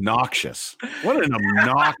 how obnoxious. What an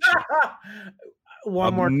obnoxious,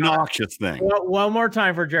 obnoxious thing. One more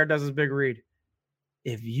time for Jared does his big read.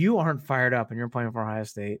 If you aren't fired up and you're playing for Ohio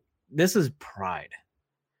State, this is pride.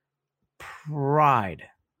 Pride.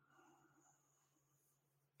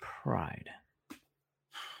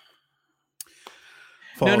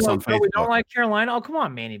 Follow us on Facebook. We don't like Carolina. Oh, come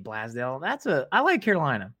on, Manny Blasdale. I like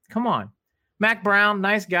Carolina. Come on. Mac Brown,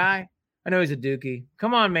 nice guy. I know he's a dookie.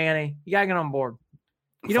 Come on, Manny. You gotta get on board.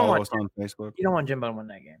 Follow us on Facebook. You don't want Jimbo to win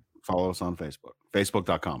that game. Follow us on Facebook.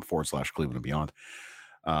 Facebook.com/Cleveland and Beyond.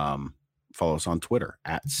 Follow us on Twitter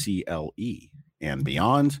 @CLE and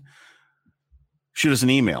Beyond. Shoot us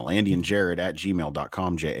an email, Andy and Jared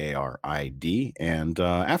 @gmail.com, JARID. And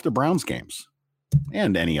after Browns games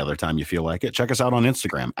and any other time you feel like it, check us out on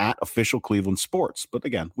Instagram @OfficialClevelandSports. But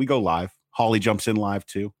again, we go live. Holly jumps in live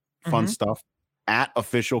too. Fun stuff.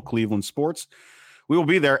 @OfficialClevelandSports. We will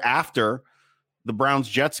be there after the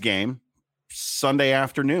Browns-Jets game Sunday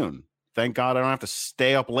afternoon. Thank God I don't have to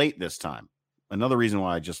stay up late this time. Another reason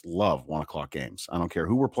why I just love 1 o'clock games. I don't care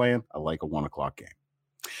who we're playing. I like a 1 o'clock game.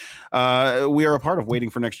 We are a part of Waiting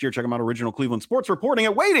for Next Year. Check them out, Original Cleveland Sports Reporting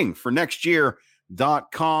at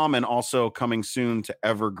waitingfornextyear.com, and also coming soon to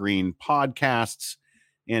Evergreen Podcasts.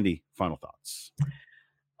 Andy, final thoughts.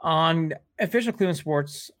 On Official Cleveland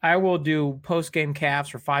Sports, I will do post-game Cavs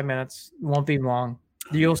for 5 minutes. It won't be long.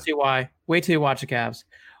 You'll see why. Wait till you watch the Cavs.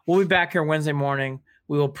 We'll be back here Wednesday morning.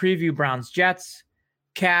 We will preview Browns-Jets,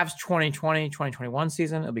 Cavs 2020-2021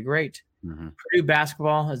 season. It'll be great. Purdue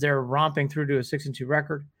basketball as they're romping through to a 6-2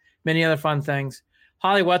 record. Many other fun things.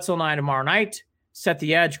 Holly Wetzel and I tomorrow night. Set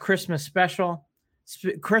the Edge Christmas special.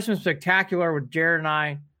 Christmas Spectacular with Jared and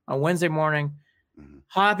I on Wednesday morning.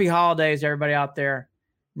 Happy holidays, everybody out there.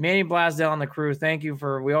 Manny Blasdale and the crew, thank you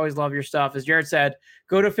we always love your stuff. As Jared said,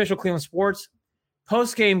 go to Official Cleveland Sports,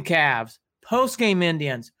 post-game Cavs, post-game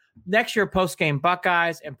Indians, next year post-game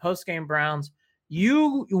Buckeyes, and post-game Browns.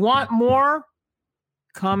 You want more?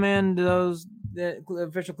 Come into the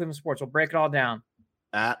Official Cleveland Sports. We'll break it all down.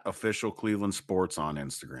 @Official Cleveland Sports on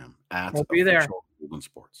Instagram. We'll be there. Cleveland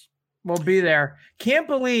Sports. We'll be there. Can't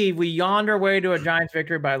believe we yawned our way to a Giants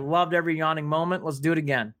victory, but I loved every yawning moment. Let's do it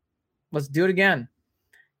again.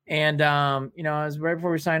 And, as right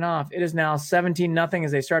before we sign off, it is now 17-0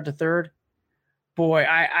 as they start the third. Boy,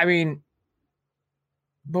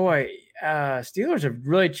 Steelers have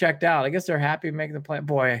really checked out. I guess they're happy making the play.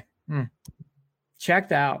 Boy,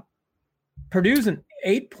 checked out. Purdue's an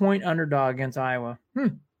 8-point underdog against Iowa.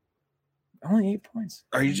 Only 8 points.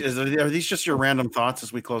 Are these just your random thoughts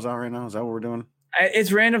as we close out right now? Is that what we're doing?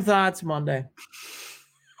 It's random thoughts Monday.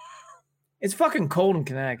 It's fucking cold in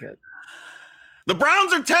Connecticut. The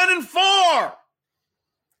Browns are 10-4.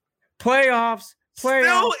 Playoffs.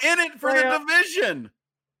 Still in it for the division.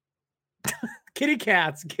 Kitty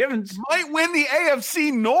Cats. Might win the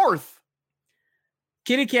AFC North.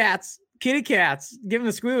 Kitty Cats. Giving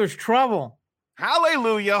the Squealers trouble.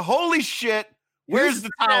 Hallelujah. Holy shit. Where's the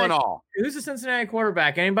Tylenol? Who's the Cincinnati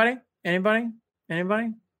quarterback? Anybody? I don't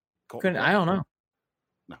know.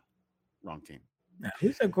 No. Wrong team. No.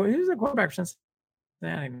 Who's the quarterback for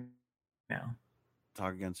Cincinnati now?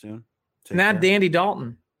 Talk again soon. Not Dandy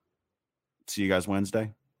Dalton. See you guys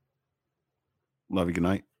Wednesday. Love you. Good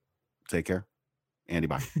night. Take care. Andy,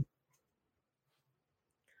 bye.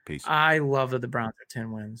 Peace. I love that the Browns are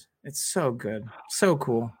 10 wins. It's so good. So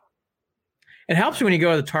cool. It helps you when you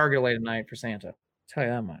go to the Target late at night for Santa. I'll tell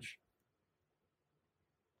you that much.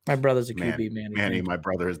 My brother's a QB, man. Manny, my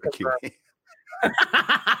brother is the QB.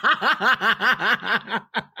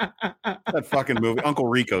 That fucking movie. Uncle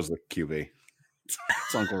Rico's the QB.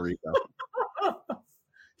 It's Uncle Rico.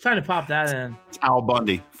 Trying to pop that in. It's Al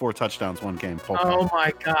Bundy. 4 touchdowns, 1 game.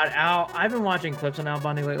 My God. Al. I've been watching clips on Al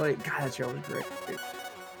Bundy lately. God, that show was great.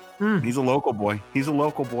 He's a local boy.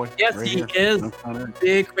 Yes, right he is.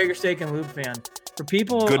 Big Quaker Steak and Lube fan. For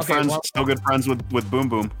people, still good friends with Boom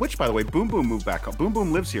Boom. Which, by the way, Boom Boom moved back up. Boom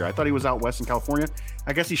Boom lives here. I thought he was out west in California.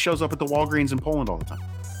 I guess he shows up at the Walgreens in Poland all the time.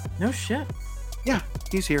 No shit. Yeah,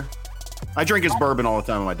 he's here. I drink his bourbon all the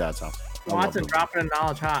time at my dad's house. Watson dropping in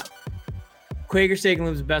knowledge hot. Quaker Steak and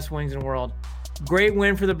Lube's the best wings in the world. Great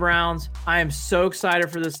win for the Browns. I am so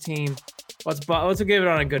excited for this team. Let's give it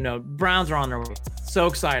on a good note. Browns are on their way. So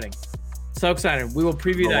exciting. We will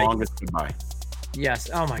preview that. Longest goodbye. Yes.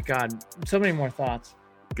 Oh my God. So many more thoughts.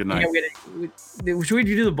 Good night. Should we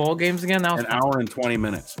do the bowl games again? That was an hour and 20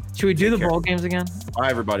 minutes. Should we do the bowl games again? All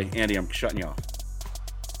right, everybody. Andy, I'm shutting you off.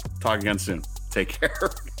 Talk again soon. Take care.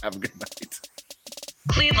 Have a good night.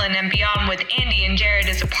 Cleveland and Beyond with Andy and Jared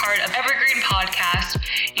is a part of Evergreen Podcast.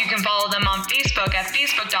 You can follow them on Facebook at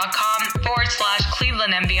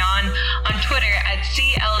facebook.com/Cleveland and Beyond, on Twitter at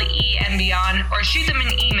CLE and Beyond, or shoot them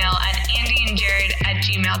an email at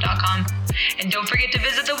andyandjared@gmail.com. And don't forget to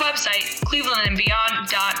visit the website,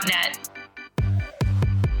 clevelandandbeyond.net.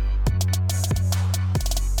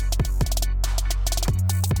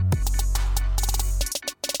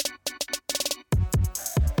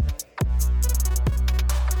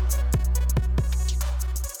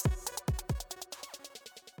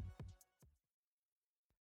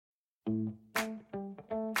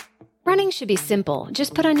 Running should be simple.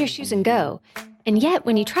 Just put on your shoes and go. And yet,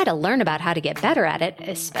 when you try to learn about how to get better at it,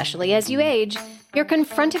 especially as you age, you're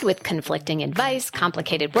confronted with conflicting advice,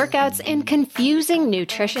 complicated workouts, and confusing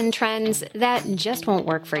nutrition trends that just won't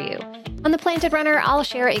work for you. On The Planted Runner, I'll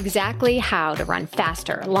share exactly how to run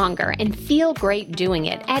faster, longer, and feel great doing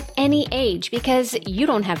it at any age, because you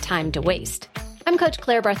don't have time to waste. I'm Coach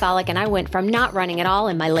Claire Bartholic, and I went from not running at all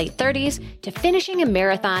in my late 30s to finishing a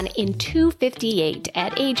marathon in 2:58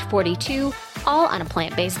 at age 42, all on a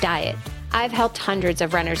plant-based diet. I've helped hundreds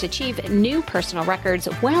of runners achieve new personal records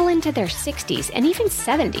well into their 60s and even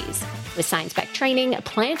 70s with science-backed training,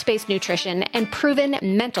 plant-based nutrition, and proven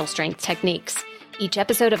mental strength techniques. Each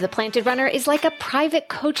episode of The Planted Runner is like a private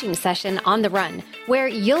coaching session on the run, where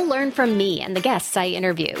you'll learn from me and the guests I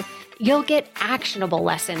interview. You'll get actionable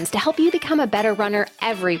lessons to help you become a better runner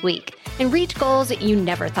every week and reach goals that you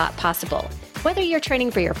never thought possible. Whether you're training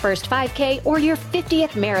for your first 5K or your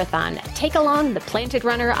 50th marathon, take along The Planted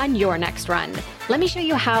Runner on your next run. Let me show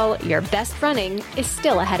you how your best running is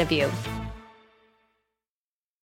still ahead of you.